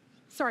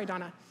sorry,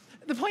 Donna.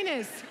 The point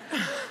is,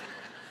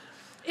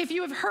 if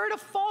you have heard a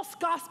false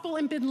gospel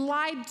and been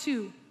lied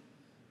to,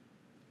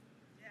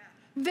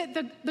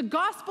 that the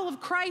gospel of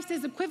Christ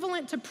is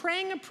equivalent to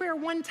praying a prayer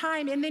one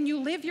time and then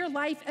you live your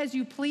life as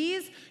you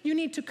please, you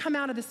need to come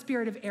out of the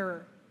spirit of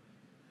error.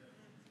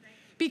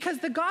 Because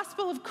the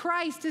gospel of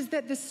Christ is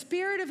that the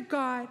Spirit of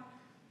God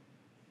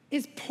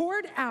is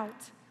poured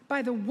out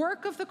by the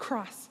work of the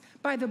cross,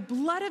 by the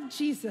blood of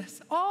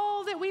Jesus,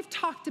 all that we've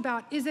talked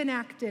about is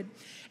enacted.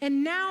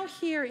 And now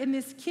here in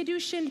this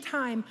Kiddushin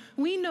time,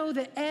 we know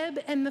the ebb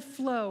and the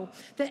flow.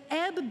 The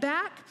ebb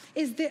back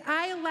is that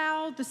I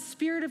allow the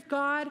Spirit of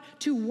God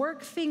to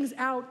work things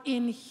out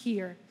in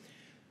here.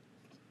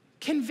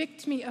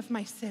 Convict me of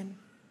my sin.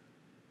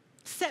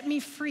 Set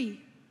me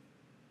free.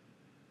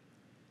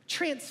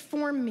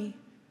 Transform me.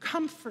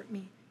 Comfort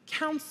me.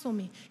 Counsel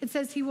me. It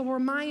says he will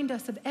remind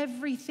us of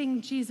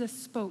everything Jesus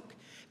spoke.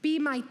 Be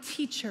my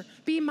teacher.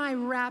 Be my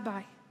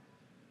rabbi.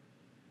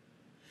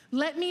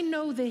 Let me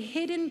know the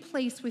hidden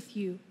place with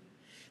you,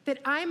 that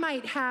I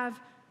might have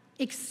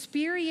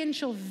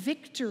experiential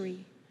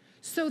victory,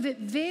 so that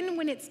then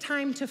when it's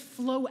time to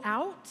flow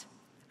out,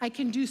 I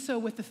can do so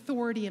with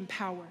authority and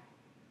power.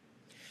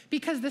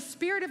 Because the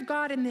Spirit of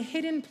God in the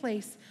hidden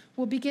place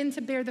will begin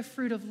to bear the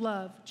fruit of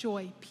love,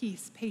 joy,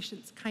 peace,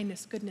 patience,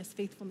 kindness, goodness,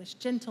 faithfulness,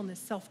 gentleness,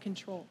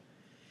 self-control.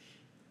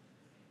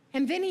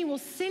 And then he will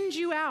send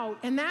you out,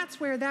 and that's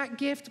where that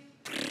gift,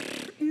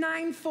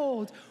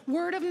 ninefold,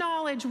 word of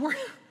knowledge,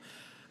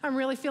 I'm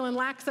really feeling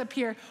lax up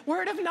here,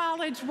 word of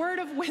knowledge, word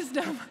of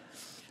wisdom,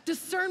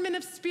 discernment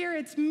of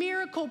spirits,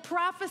 miracle,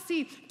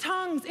 prophecy,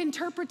 tongues,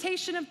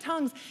 interpretation of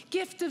tongues,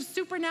 gift of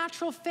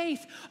supernatural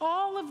faith.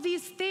 All of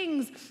these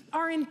things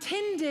are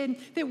intended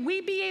that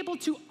we be able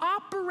to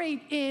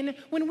operate in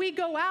when we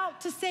go out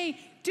to say,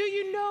 do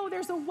you know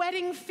there's a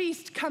wedding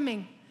feast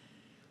coming?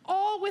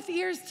 All with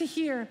ears to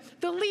hear,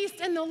 the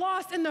least and the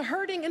lost and the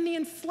hurting and the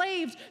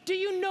enslaved. Do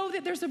you know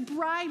that there's a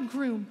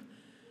bridegroom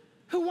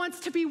who wants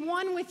to be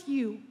one with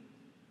you?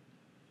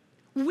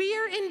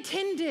 We're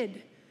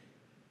intended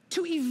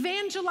to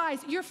evangelize.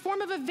 Your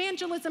form of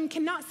evangelism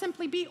cannot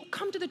simply be,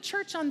 come to the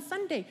church on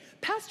Sunday.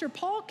 Pastor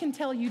Paul can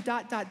tell you ...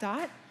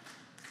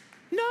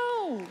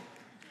 No,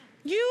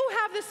 you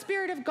have the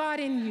Spirit of God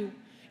in you.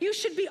 You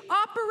should be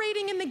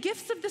operating in the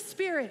gifts of the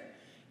Spirit.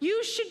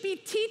 You should be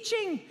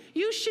teaching.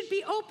 You should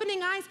be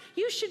opening eyes.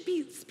 You should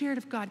be, Spirit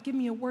of God, give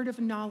me a word of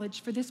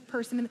knowledge for this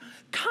person. And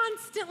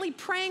constantly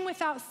praying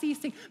without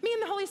ceasing. Me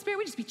and the Holy Spirit,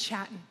 we just be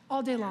chatting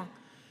all day long.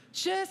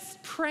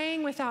 Just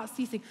praying without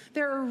ceasing.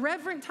 There are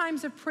reverent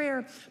times of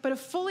prayer, but a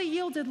fully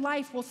yielded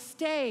life will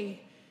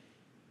stay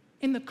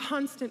in the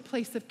constant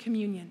place of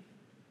communion.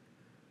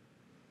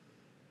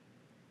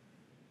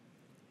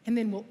 And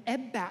then we'll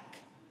ebb back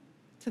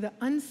to the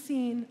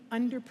unseen,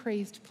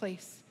 underpraised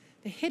place,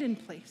 the hidden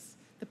place,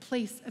 the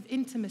place of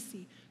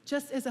intimacy.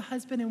 Just as a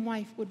husband and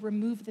wife would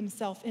remove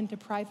themselves into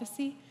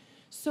privacy,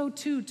 so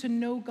too to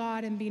know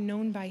God and be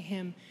known by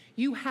him,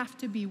 you have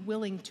to be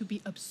willing to be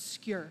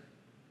obscure,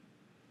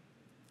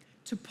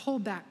 to pull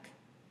back,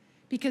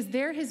 because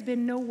there has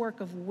been no work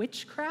of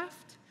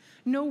witchcraft,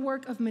 no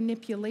work of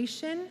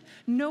manipulation,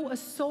 no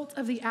assault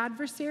of the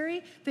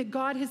adversary that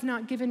God has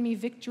not given me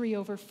victory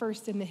over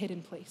first in the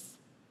hidden place,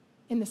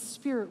 in the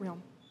spirit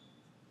realm,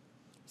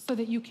 so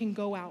that you can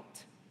go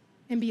out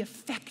and be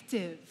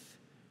effective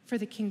for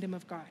the kingdom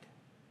of God.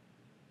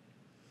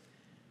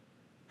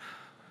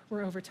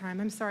 We're over time.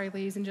 I'm sorry,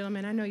 ladies and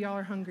gentlemen. I know y'all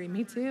are hungry.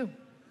 Me too.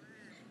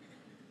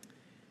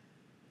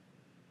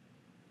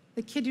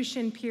 The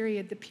Kiddushin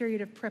period, the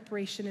period of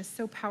preparation, is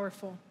so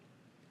powerful.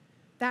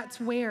 That's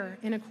where,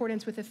 in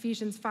accordance with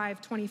Ephesians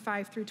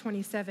 5:25 through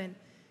 27,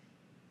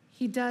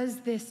 he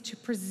does this to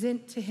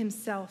present to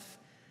himself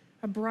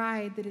a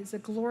bride that is a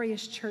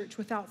glorious church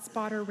without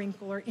spot or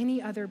wrinkle or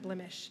any other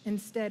blemish,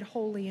 instead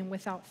holy and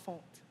without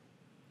fault.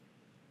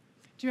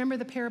 Do you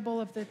remember the parable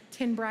of the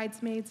 10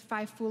 bridesmaids,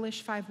 5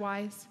 foolish, 5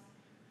 wise?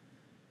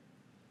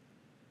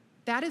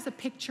 That is a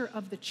picture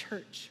of the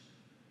church.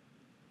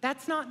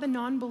 That's not the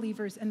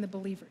non-believers and the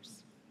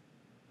believers.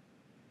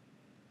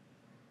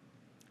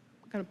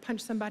 I'm gonna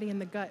punch somebody in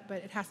the gut,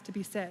 but it has to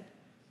be said.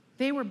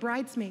 They were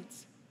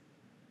bridesmaids.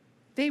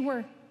 They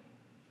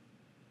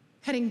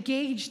had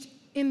engaged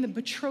in the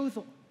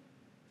betrothal.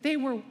 They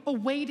were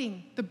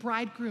awaiting the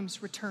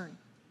bridegroom's return.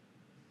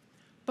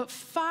 But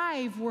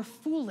 5 were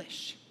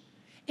foolish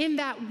in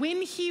that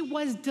when he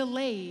was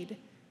delayed,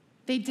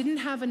 they didn't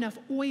have enough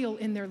oil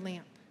in their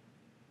lamp.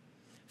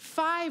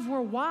 5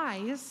 were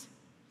wise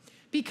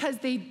because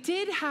they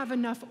did have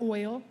enough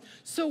oil,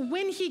 so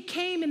when he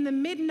came in the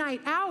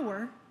midnight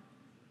hour,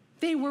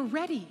 they were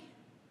ready.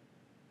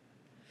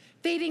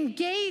 They'd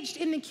engaged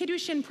in the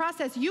Kiddushin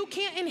process. You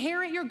can't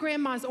inherit your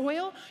grandma's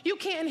oil. You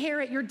can't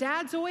inherit your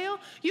dad's oil.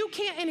 You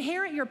can't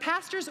inherit your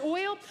pastor's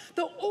oil.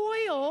 The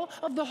oil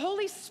of the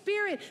Holy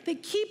Spirit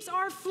that keeps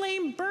our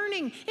flame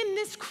burning in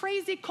this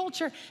crazy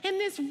culture, in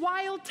this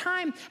wild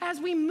time, as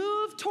we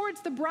move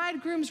towards the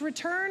bridegroom's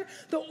return,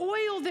 the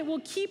oil that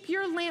will keep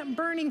your lamp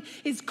burning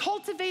is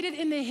cultivated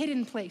in the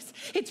hidden place.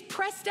 It's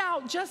pressed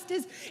out just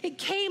as it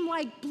came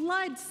like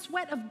blood,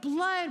 sweat of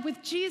blood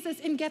with Jesus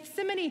in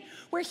Gethsemane,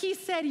 where he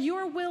said,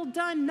 your will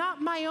done,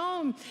 not my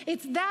own.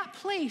 It's that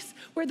place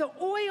where the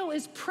oil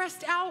is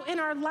pressed out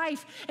in our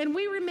life and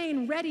we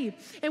remain ready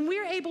and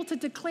we're able to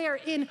declare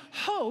in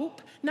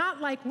hope, not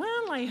like,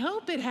 well, I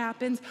hope it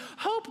happens.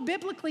 Hope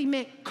biblically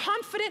meant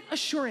confident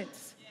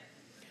assurance.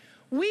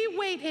 We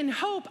wait in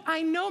hope.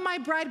 I know my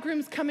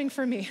bridegroom's coming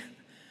for me.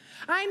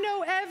 I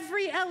know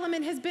every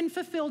element has been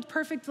fulfilled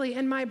perfectly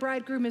and my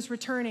bridegroom is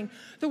returning.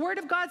 The word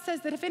of God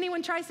says that if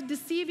anyone tries to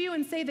deceive you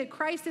and say that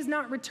Christ is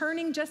not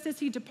returning just as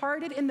he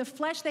departed in the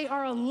flesh, they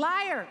are a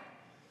liar.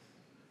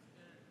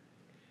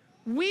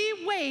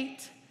 We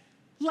wait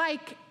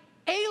like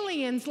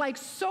aliens, like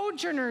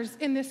sojourners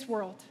in this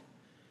world,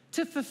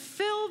 to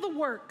fulfill the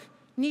work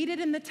needed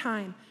in the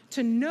time,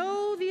 to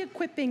know the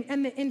equipping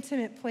and the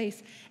intimate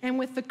place, and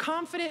with the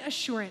confident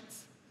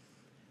assurance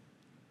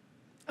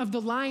of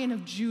the Lion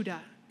of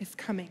Judah is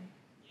coming.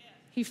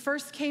 He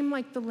first came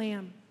like the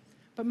lamb,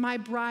 but my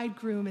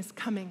bridegroom is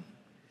coming,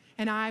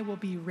 and I will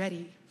be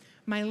ready.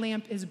 My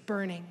lamp is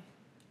burning.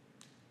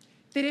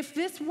 That if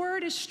this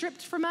word is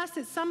stripped from us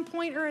at some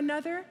point or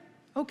another,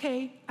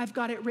 okay, I've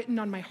got it written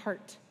on my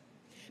heart.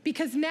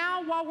 Because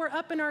now, while we're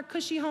up in our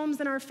cushy homes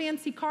and our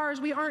fancy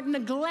cars, we aren't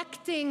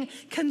neglecting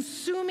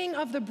consuming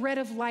of the bread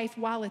of life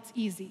while it's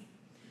easy.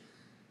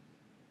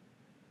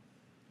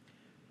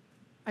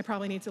 I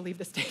probably need to leave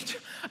the stage.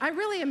 I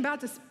really am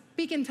about to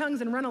speak in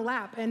tongues and run a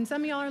lap, and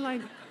some of y'all are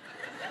like,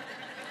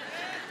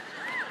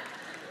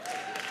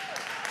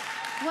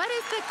 what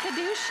is the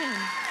Kedushin?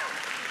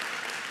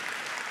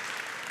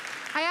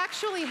 I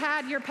actually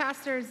had your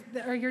pastors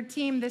or your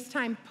team this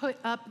time put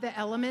up the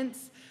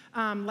elements,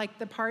 like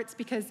the parts,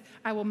 because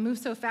I will move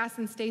so fast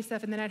and stay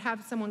stuff, and then I'd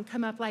have someone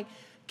come up like,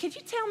 could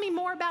you tell me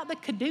more about the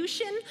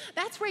Kedushin?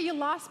 That's where you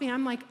lost me.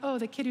 I'm like, oh,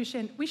 the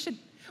Kedushin.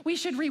 We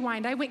should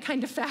rewind. I went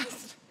kind of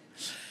fast.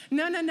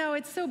 No,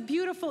 it's so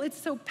beautiful,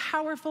 it's so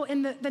powerful.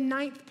 And the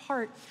ninth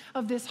part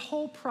of this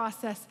whole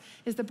process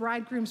is the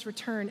bridegroom's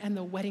return and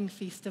the wedding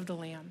feast of the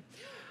Lamb.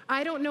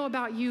 I don't know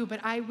about you, but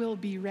I will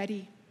be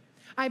ready.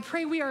 I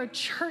pray we are a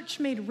church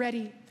made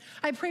ready.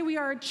 I pray we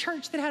are a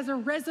church that has a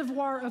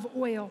reservoir of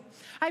oil.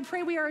 I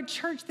pray we are a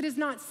church that is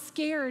not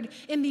scared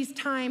in these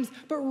times,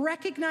 but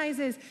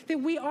recognizes that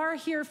we are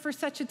here for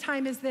such a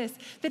time as this,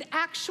 that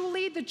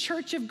actually the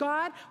church of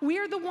God, we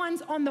are the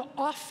ones on the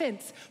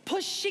offense,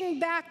 pushing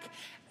back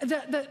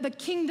the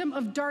kingdom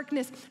of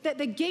darkness, that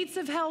the gates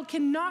of hell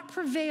cannot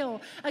prevail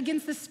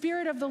against the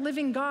Spirit of the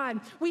living God.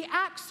 We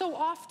act so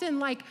often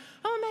like,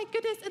 oh my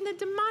goodness, and the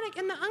demonic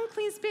and the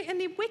unclean spirit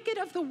and the wicked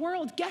of the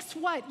world. Guess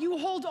what? You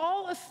hold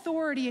all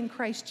authority in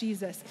Christ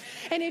Jesus.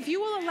 And if you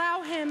will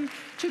allow him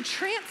to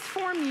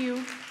transform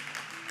you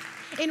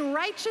in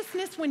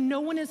righteousness when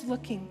no one is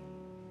looking,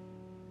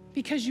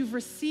 because you've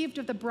received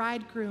of the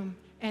bridegroom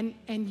and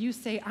you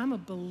say, I'm a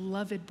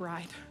beloved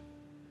bride.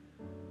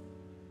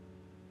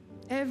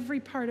 Every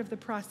part of the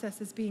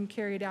process is being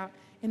carried out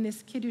in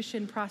this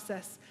Kiddushin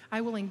process.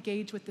 I will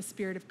engage with the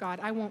Spirit of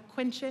God. I won't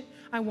quench it.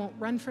 I won't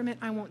run from it.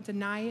 I won't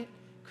deny it.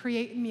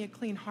 Create in me a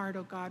clean heart,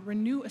 O God.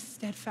 Renew a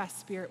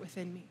steadfast spirit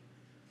within me.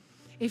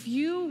 If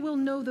you will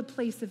know the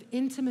place of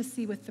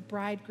intimacy with the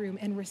bridegroom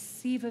and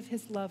receive of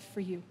his love for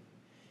you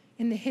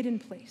in the hidden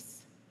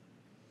place,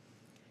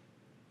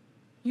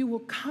 you will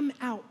come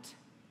out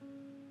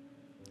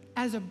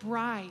as a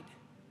bride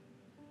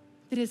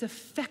that is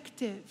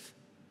effective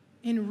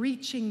in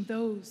reaching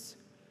those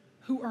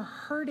who are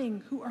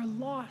hurting, who are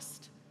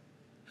lost,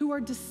 who are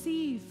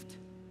deceived.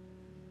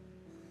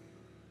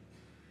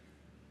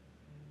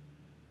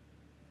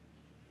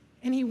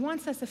 And he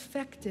wants us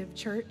effective,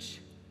 church.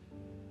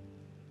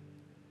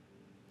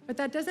 But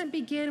that doesn't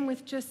begin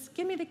with just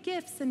give me the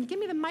gifts and give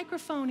me the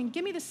microphone and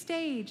give me the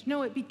stage.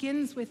 No, it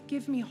begins with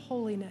give me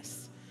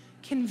holiness.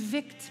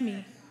 Convict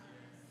me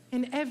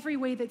in every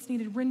way that's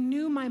needed.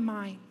 Renew my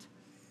mind.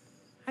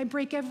 I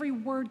break every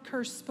word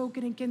curse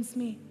spoken against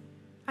me.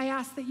 I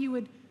ask that you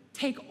would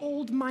take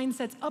old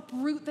mindsets,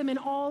 uproot them in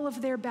all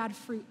of their bad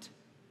fruit.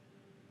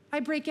 I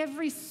break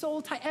every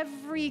soul tie,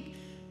 every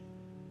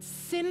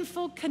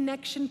sinful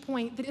connection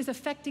point that is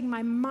affecting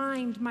my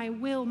mind, my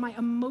will, my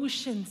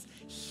emotions.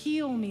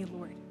 Heal me,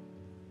 Lord.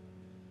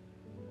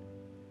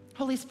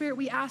 Holy Spirit,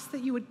 we ask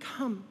that you would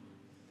come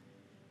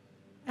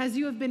as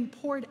you have been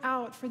poured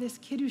out for this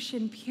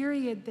Kiddushin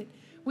period, that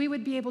we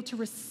would be able to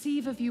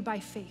receive of you by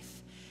faith.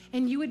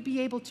 And you would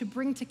be able to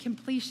bring to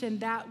completion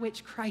that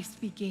which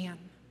Christ began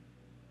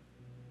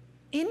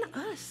in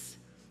us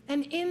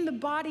and in the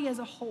body as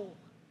a whole.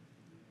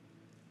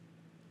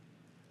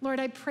 Lord,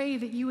 I pray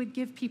that you would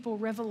give people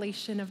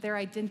revelation of their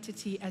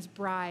identity as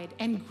bride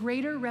and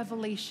greater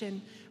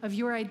revelation of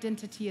your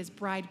identity as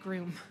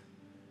bridegroom.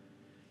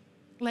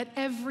 Let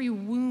every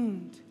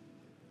wound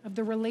of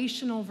the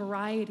relational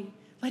variety,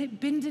 let it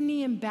bend a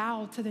knee and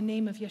bow to the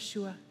name of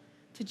Yeshua,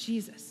 to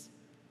Jesus.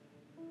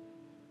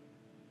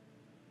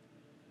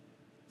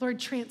 Lord,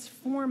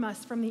 transform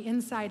us from the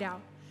inside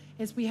out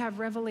as we have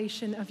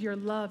revelation of your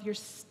love, your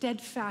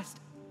steadfast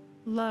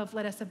love.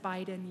 Let us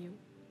abide in you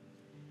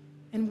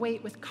and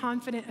wait with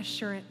confident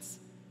assurance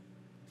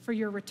for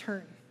your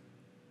return.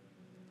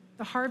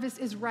 The harvest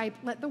is ripe.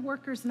 Let the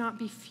workers not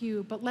be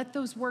few, but let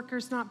those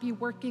workers not be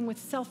working with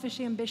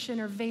selfish ambition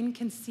or vain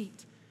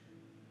conceit,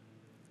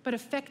 but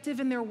effective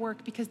in their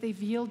work because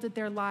they've yielded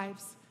their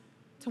lives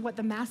to what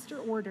the master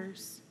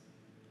orders,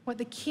 what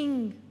the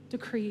king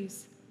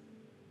decrees,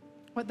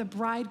 what the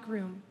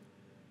bridegroom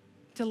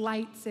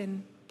delights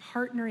in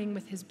partnering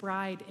with his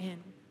bride in.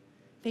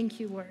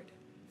 Thank you, Lord,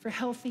 for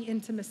healthy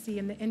intimacy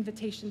and the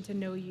invitation to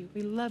know you.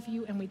 We love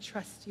you and we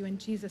trust you in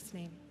Jesus'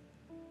 name.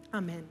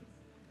 Amen.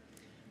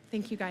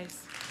 Thank you,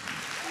 guys.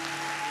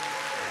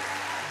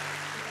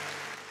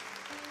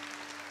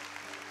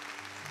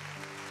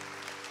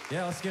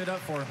 Yeah, let's give it up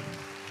for her.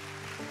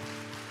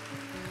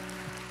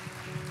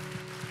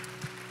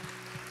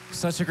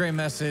 Such a great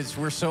message.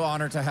 We're so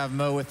honored to have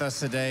Mo with us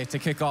today to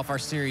kick off our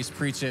series,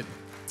 Preach It.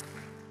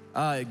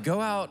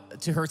 Go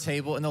out to her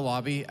table in the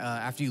lobby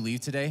after you leave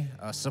today.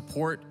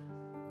 Support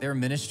their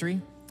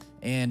ministry.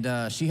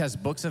 And she has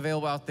books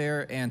available out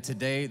there, and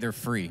today they're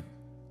free.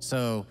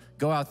 So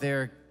go out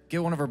there,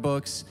 get one of her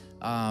books,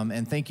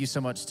 and thank you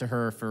so much to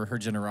her for her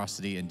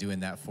generosity in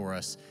doing that for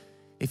us.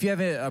 If you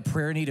have a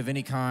prayer need of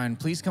any kind,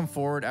 please come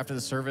forward after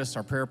the service.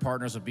 Our prayer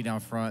partners will be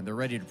down front. They're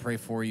ready to pray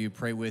for you,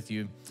 pray with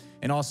you.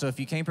 And also, if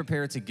you came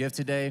prepared to give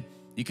today,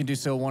 you can do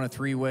so one of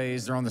three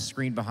ways. They're on the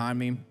screen behind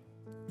me.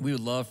 We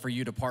would love for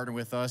you to partner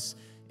with us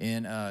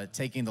in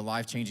taking the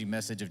life-changing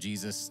message of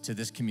Jesus to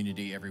this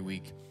community every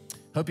week.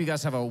 Hope you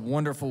guys have a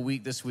wonderful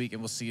week this week,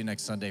 and we'll see you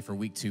next Sunday for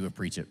week 2 of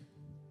Preach It.